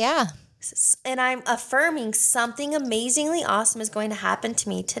for it. Yeah. And I'm affirming something amazingly awesome is going to happen to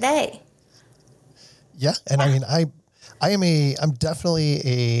me today. Yeah. And I mean, I'm definitely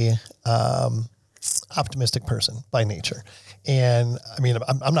a optimistic person by nature. And I mean,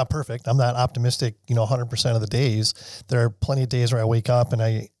 I'm not perfect. I'm not optimistic, 100% of the days. There are plenty of days where I wake up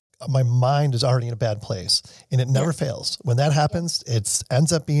and my mind is already in a bad place, and it never fails. When that happens, it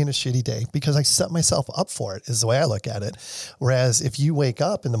ends up being a shitty day because I set myself up for it, is the way I look at it. Whereas if you wake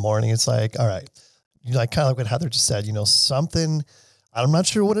up in the morning, it's like, all right, kind of like what Heather just said, something, I'm not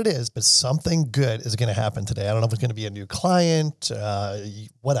sure what it is, but something good is going to happen today. I don't know if it's going to be a new client,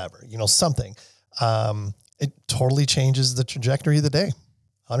 whatever, something. It totally changes the trajectory of the day,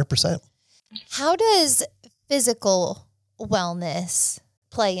 100%. How does physical wellness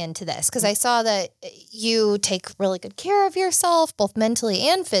play into this? Because I saw that you take really good care of yourself, both mentally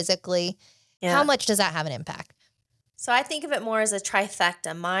and physically. Yeah. How much does that have an impact? So I think of it more as a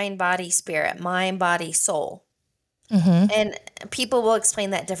trifecta: mind, body, spirit, mind, body, soul. And people will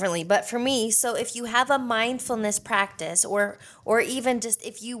explain that differently. But for me, so if you have a mindfulness practice or even just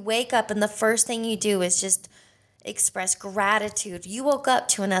if you wake up and the first thing you do is just express gratitude, you woke up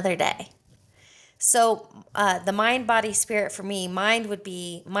to another day. So the mind, body, spirit for me, mind would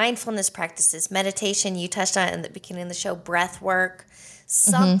be mindfulness practices, meditation. You touched on it in the beginning of the show, breath work,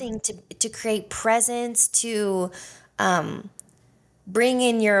 something to create presence, to bring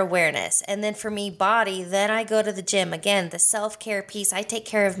in your awareness. And then for me, body, then I go to the gym. Again, the self-care piece. I take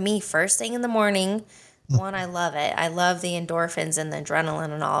care of me first thing in the morning, One, I love it. I love the endorphins and the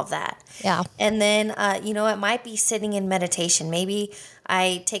adrenaline and all of that. Yeah. And then, it might be sitting in meditation. Maybe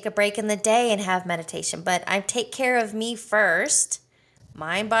I take a break in the day and have meditation, but I take care of me first,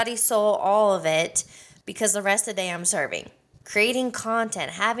 mind, body, soul, all of it, because the rest of the day I'm serving, creating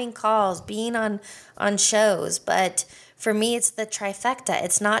content, having calls, being on shows. But for me, it's the trifecta.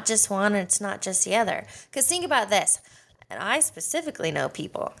 It's not just one, and it's not just the other. Because think about this, and I specifically know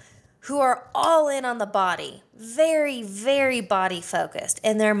people who are all in on the body, very, very body focused,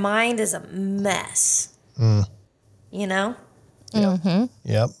 and their mind is a mess. You know? Mm-hmm.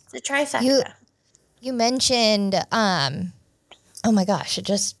 Yep. It's a trifecta. You mentioned, oh my gosh, I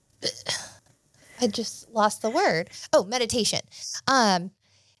just lost the word. Oh, meditation.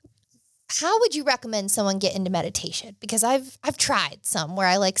 How would you recommend someone get into meditation? Because I've tried some where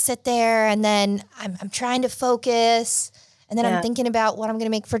I like sit there and then I'm trying to focus and then I'm thinking about what I'm going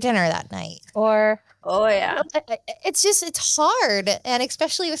to make for dinner that night. Or Oh, yeah. it's hard. And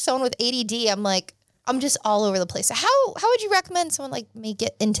especially with someone with ADD, I'm just all over the place. So how would you recommend someone like me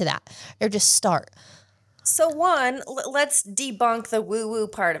get into that or just start? So one, let's debunk the woo-woo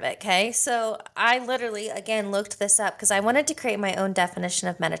part of it, okay? So I literally, again, looked this up because I wanted to create my own definition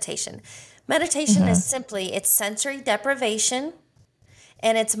of meditation. Meditation is simply, it's sensory deprivation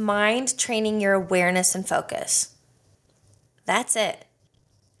and it's mind training your awareness and focus. That's it.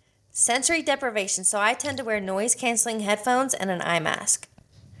 Sensory deprivation. So I tend to wear noise-canceling headphones and an eye mask.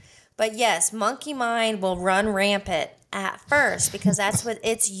 But yes, monkey mind will run rampant at first because that's what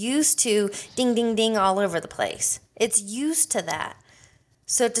it's used to, ding, ding, ding, all over the place. It's used to that.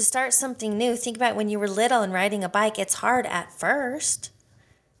 So to start something new, think about when you were little and riding a bike, it's hard at first.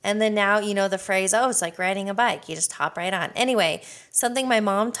 And then now, the phrase, oh, it's like riding a bike. You just hop right on. Anyway, something my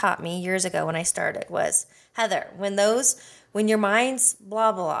mom taught me years ago when I started was, Heather, when your mind's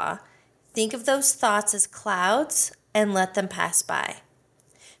blah, blah, think of those thoughts as clouds and let them pass by.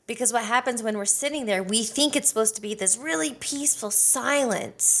 Because what happens when we're sitting there, we think it's supposed to be this really peaceful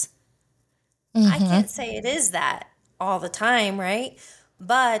silence. I can't say it is that all the time, right?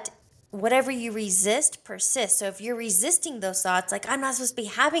 But whatever you resist persists. So if you're resisting those thoughts, like, I'm not supposed to be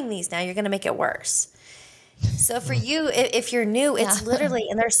having these now, you're going to make it worse. So for you, if you're new, it's literally,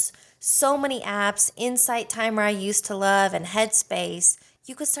 and there's so many apps, Insight Timer I used to love, and Headspace,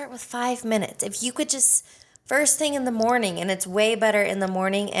 you could start with 5 minutes. If you could just first thing in the morning, and it's way better in the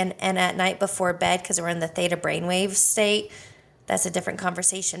morning and at night before bed because we're in the theta brainwave state. That's a different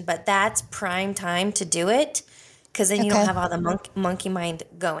conversation, but that's prime time to do it because then you don't have all the monkey mind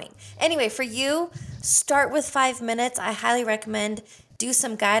going. Anyway, for you, start with 5 minutes. I highly recommend do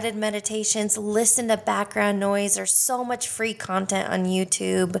some guided meditations, listen to background noise. There's so much free content on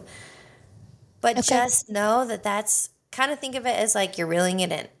YouTube. But just know that's kind of think of it as like you're reeling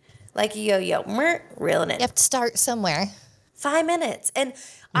it in. Like a yo-yo, reeling it. You have to start somewhere. 5 minutes. And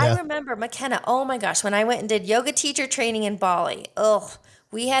I remember, McKenna, oh my gosh, when I went and did yoga teacher training in Bali,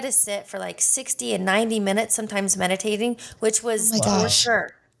 we had to sit for like 60 and 90 minutes, sometimes meditating, which was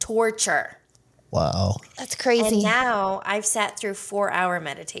torture. Wow. That's crazy. And now I've sat through 4-hour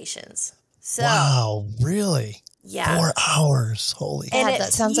meditations. So, wow, really? Yeah. 4 hours. Holy. And God,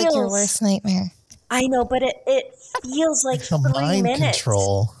 that sounds like your worst nightmare. I know, but it feels like the 3 mind minutes.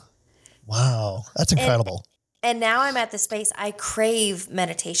 control. Wow, that's incredible. And now I'm at the space, I crave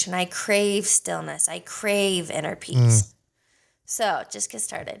meditation. I crave stillness. I crave inner peace. So just get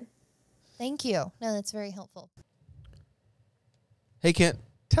started. Thank you. No, that's very helpful. Hey, Kent,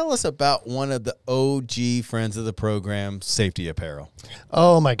 tell us about one of the OG friends of the program, Safety Apparel.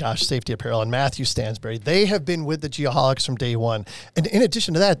 Oh my gosh, Safety Apparel and Matthew Stansberry. They have been with the Geoholics from day one. And in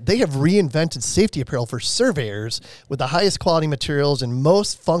addition to that, they have reinvented safety apparel for surveyors with the highest quality materials and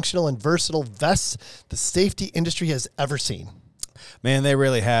most functional and versatile vests the safety industry has ever seen. Man, they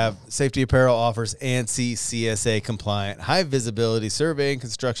really have. Safety Apparel offers ANSI CSA compliant, high visibility survey and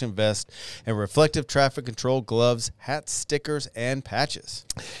construction vest and reflective traffic control gloves, hats, stickers, and patches.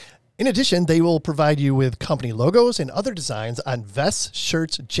 In addition, they will provide you with company logos and other designs on vests,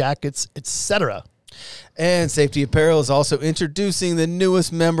 shirts, jackets, etc. And Safety Apparel is also introducing the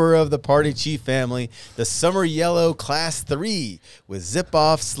newest member of the Party Chief family, the Summer Yellow Class 3, with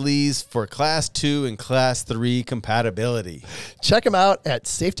zip-off sleeves for Class 2 and Class 3 compatibility. Check them out at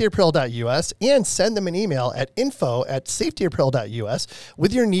safetyapparel.us and send them an email at info@safetyapparel.us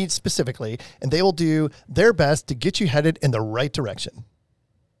with your needs specifically, and they will do their best to get you headed in the right direction.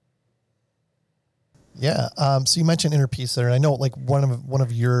 Yeah. So you mentioned inner peace there. And I know like one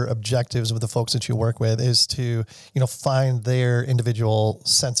of your objectives with the folks that you work with is to, find their individual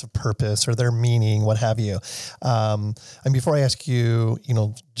sense of purpose or their meaning, what have you. And before I ask you,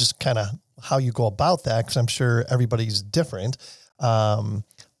 just kind of how you go about that, because I'm sure everybody's different.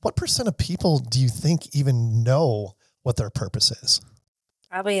 What percent of people do you think even know what their purpose is?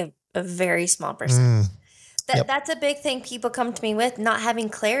 Probably a very small percent. Yep. That's a big thing people come to me with, not having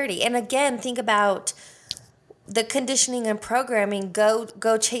clarity. And again, think about the conditioning and programming.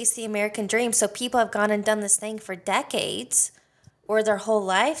 Go chase the American dream. So people have gone and done this thing for decades or their whole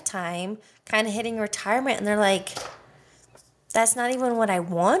lifetime, kind of hitting retirement, and they're like, that's not even what I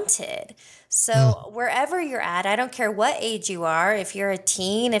wanted. So wherever you're at, I don't care what age you are, if you're a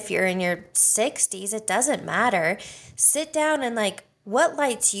teen, if you're in your 60s, it doesn't matter. Sit down and like, what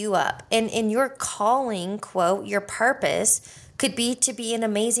lights you up? And in your calling, quote, your purpose could be to be an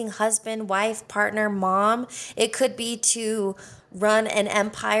amazing husband, wife, partner, mom. It could be to run an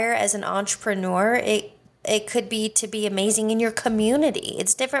empire as an entrepreneur. It could be to be amazing in your community.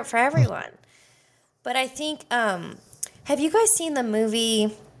 It's different for everyone. But I think, have you guys seen the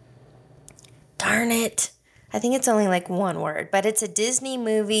movie? Darn it. I think it's only like one word, but it's a Disney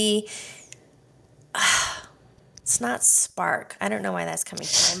movie. It's not Spark. I don't know why that's coming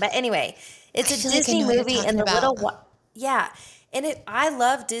to mind. But anyway, it's a Disney movie and the little yeah. And I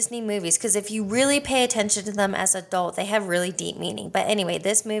love Disney movies because if you really pay attention to them as adult, they have really deep meaning. But anyway,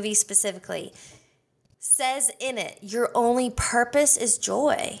 this movie specifically says in it, your only purpose is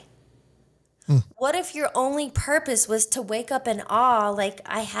joy. What if your only purpose was to wake up in awe? Like,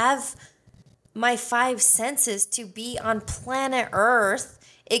 I have my 5 senses to be on planet Earth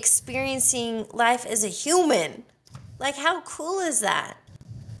experiencing life as a human. Like, how cool is that?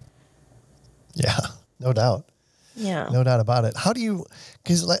 Yeah, no doubt. Yeah. No doubt about it. How do you,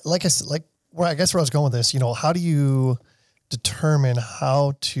 because like I said, where I guess where I was going with this, how do you determine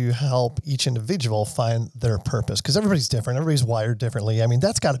how to help each individual find their purpose? Because everybody's different. Everybody's wired differently. I mean,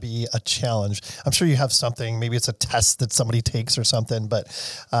 that's got to be a challenge. I'm sure you have something, maybe it's a test that somebody takes or something, but,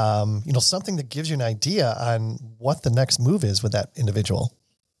 something that gives you an idea on what the next move is with that individual.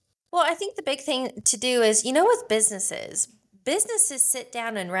 Well, I think the big thing to do is, with businesses sit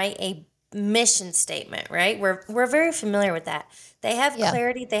down and write a mission statement, right? We're very familiar with that. They have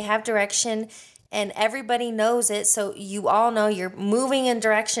clarity, they have direction, and everybody knows it. So you all know you're moving in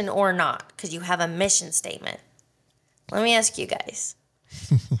direction or not because you have a mission statement. Let me ask you guys,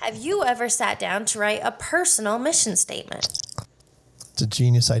 have you ever sat down to write a personal mission statement? It's a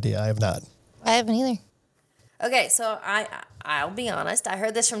genius idea. I have not. I haven't either. Okay, so I'll be honest. I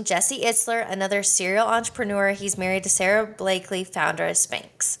heard this from Jesse Itzler, another serial entrepreneur. He's married to Sarah Blakely, founder of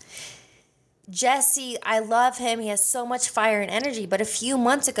Spanx. Jesse, I love him. He has so much fire and energy. But a few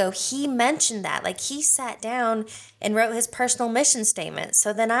months ago, he mentioned that. Like, he sat down and wrote his personal mission statement.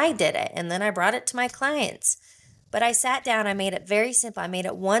 So then I did it, and then I brought it to my clients. But I sat down. I made it very simple. I made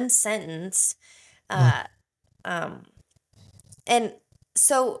it one sentence. And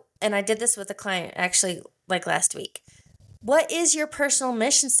I did this with a client, actually, like last week. What is your personal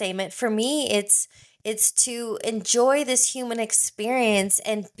mission statement? For me, it's to enjoy this human experience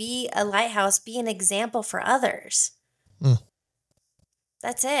and be a lighthouse, be an example for others.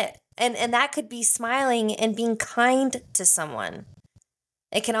 That's it. And that could be smiling and being kind to someone.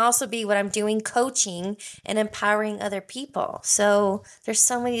 It can also be what I'm doing, coaching and empowering other people. So there's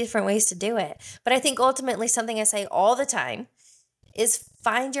so many different ways to do it. But I think ultimately something I say all the time is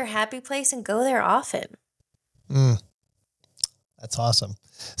find your happy place and go there often. That's awesome.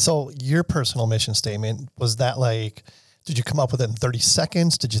 So your personal mission statement, was that like, did you come up with it in 30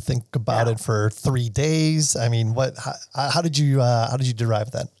 seconds? Did you think about it for 3 days? I mean, how did you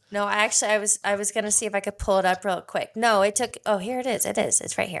derive that? No, actually, I was going to see if I could pull it up real quick. No, it took, here it is.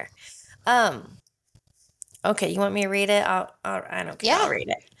 It's right here. Okay. You want me to read it? I don't care. I'll read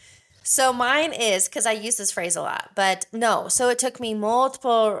it. So mine is, because I use this phrase a lot, but no. So it took me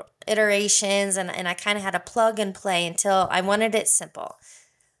multiple iterations and I kind of had a plug and play until I wanted it simple.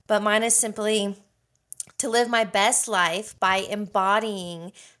 But mine is simply to live my best life by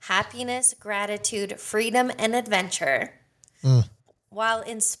embodying happiness, gratitude, freedom, and adventure while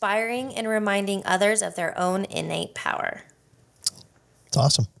inspiring and reminding others of their own innate power. It's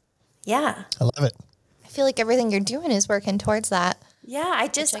awesome. Yeah. I love it. I feel like everything you're doing is working towards that. Yeah,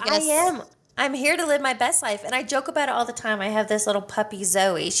 I'm here to live my best life. And I joke about it all the time. I have this little puppy,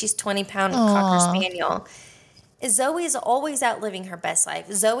 Zoe. She's 20-pound Cocker Spaniel. Zoe is always out living her best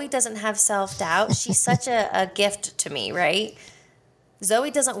life. Zoe doesn't have self-doubt. She's such a gift to me, right?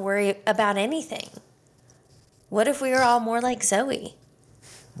 Zoe doesn't worry about anything. What if we were all more like Zoe?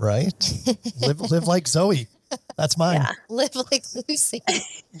 Right? live like Zoe. That's mine. Yeah. Live like Lucy.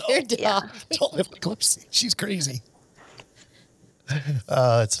 Your dog. Yeah. Don't live like Lucy. She's crazy.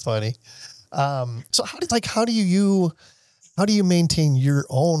 It's funny. So how do you how do you maintain your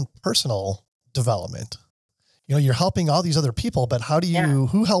own personal development? You know, you're helping all these other people, but how do you,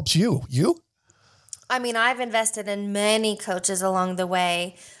 who helps you? You? I mean, I've invested in many coaches along the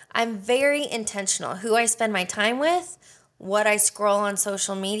way. I'm very intentional who I spend my time with, what I scroll on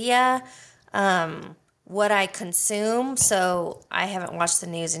social media, what I consume. So I haven't watched the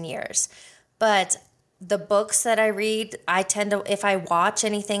news in years, but the books that I read, I tend to, if I watch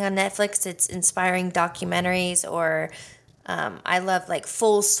anything on Netflix, it's inspiring documentaries or I love like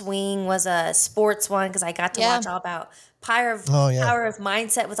Full Swing was a sports one because I got to watch all about power of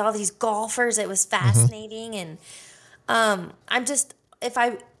mindset with all these golfers. It was fascinating. And I'm just, if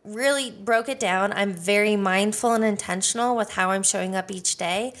I really broke it down, I'm very mindful and intentional with how I'm showing up each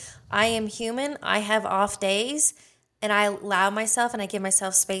day. I am human. I have off days and I allow myself and I give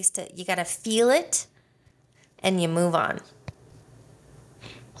myself space to, you got to feel it and you move on.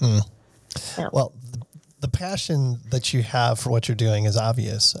 Yeah. Well, the passion that you have for what you're doing is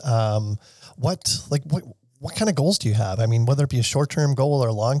obvious. What kind of goals do you have? I mean, whether it be a short-term goal or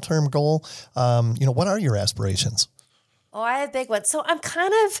a long-term goal, what are your aspirations? Oh, I have big ones. So I'm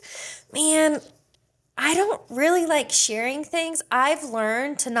kind of, I don't really like sharing things. I've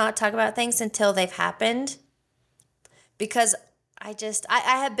learned to not talk about things until they've happened because I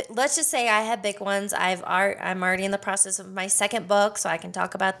have, let's just say I have big ones. I'm already in the process of my second book, so I can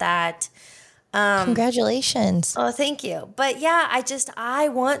talk about that. Congratulations. Oh, thank you. But yeah, I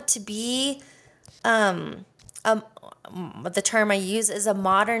want to be, the term I use is a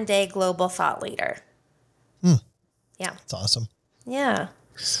modern day global thought leader. Yeah. That's awesome. Yeah.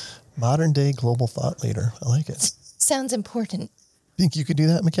 Modern day global thought leader. I like it. Sounds important. Think you could do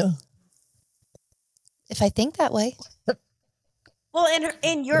that, McKenna? If I think that way. Well,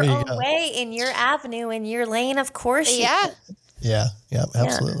 in your own way, in your avenue, in your lane, of course. Yeah. Yeah,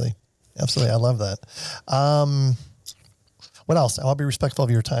 absolutely. Absolutely. I love that. What else? I'll be respectful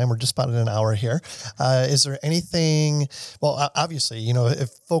of your time. We're just about at an hour here. Is there anything, well, obviously, if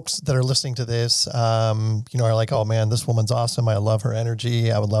folks that are listening to this, are like, oh man, this woman's awesome. I love her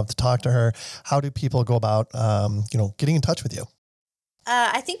energy. I would love to talk to her. How do people go about, getting in touch with you?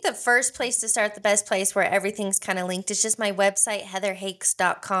 I think the first place to start, the best place where everything's kind of linked is just my website,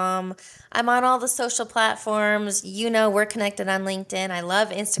 heatherhakes.com. I'm on all the social platforms. We're connected on LinkedIn. I love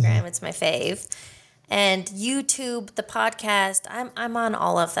Instagram. It's my fave. And YouTube, the podcast, I'm on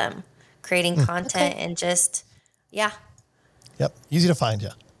all of them, creating content and just, Yep. Easy to find you.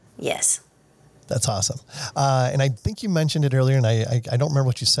 Yes. That's awesome. And I think you mentioned it earlier, and I don't remember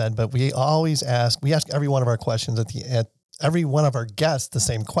what you said, but we ask every one of our questions at every one of our guests the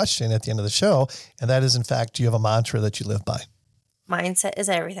same question at the end of the show. And that is, in fact, do you have a mantra that you live by? Mindset is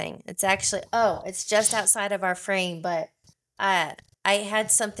everything. It's actually, it's just outside of our frame, but I had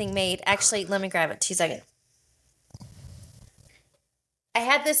something made. Actually, let me grab it. 2 seconds. I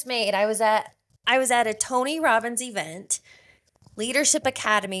had this made. I was at a Tony Robbins event, Leadership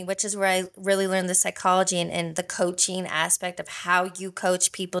Academy, which is where I really learned the psychology and the coaching aspect of how you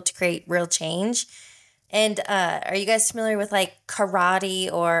coach people to create real change. And are you guys familiar with like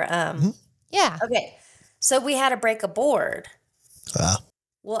karate or Yeah. Okay. So we had to break a board.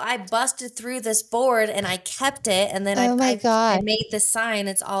 Well, I busted through this board and I kept it. And then I made the sign.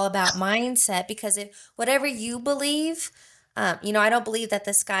 It's all about mindset because whatever you believe, I don't believe that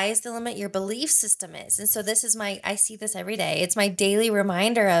the sky is the limit. Your belief system is. And so I see this every day. It's my daily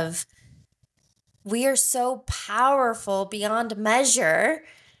reminder of we are so powerful beyond measure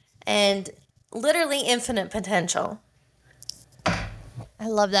and literally infinite potential. I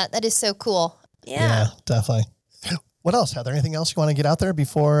love that. That is so cool. Yeah, definitely. What else, Heather? Anything else you want to get out there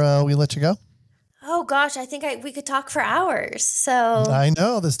before we let you go? Oh gosh, I think we could talk for hours. So I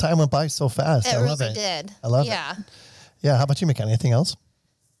know this time went by so fast. I love really it. Did. I love it. Yeah. How about you, McKenna? Anything else?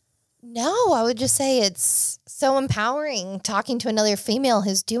 No, I would just say it's so empowering talking to another female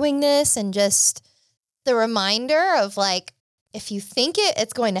who's doing this and just the reminder of like, if you think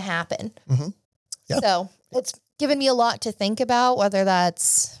it's going to happen. Mm-hmm. Yeah. So it's given me a lot to think about, whether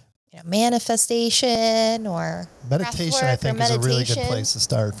that's manifestation or meditation. I think is a really good place to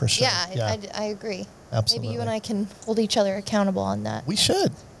start for sure. Yeah. I agree. Absolutely. Maybe you and I can hold each other accountable on that. We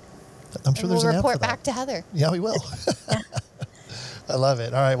should. I'm sure there's an app for that. We'll report back to Heather. Yeah, we will. I love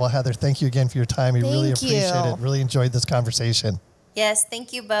it. All right. Well, Heather, thank you again for your time. We really appreciate it. Really enjoyed this conversation. Yes,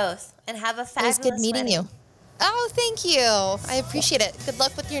 thank you both. And have a fabulous It was good meeting you. Oh, thank you. I appreciate it. Good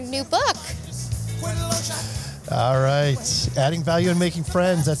luck with your new book. All right. Adding value and making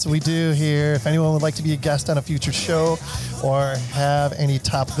friends. That's what we do here. If anyone would like to be a guest on a future show or have any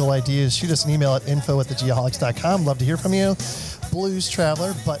topical ideas, shoot us an email at info@thegeoholics.com. Love to hear from you. Blues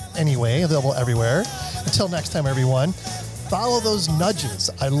Traveler, but anyway, available everywhere. Until next time, everyone, follow those nudges.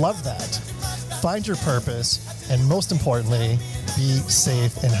 I love that. Find your purpose, and most importantly, be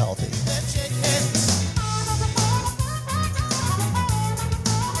safe and healthy.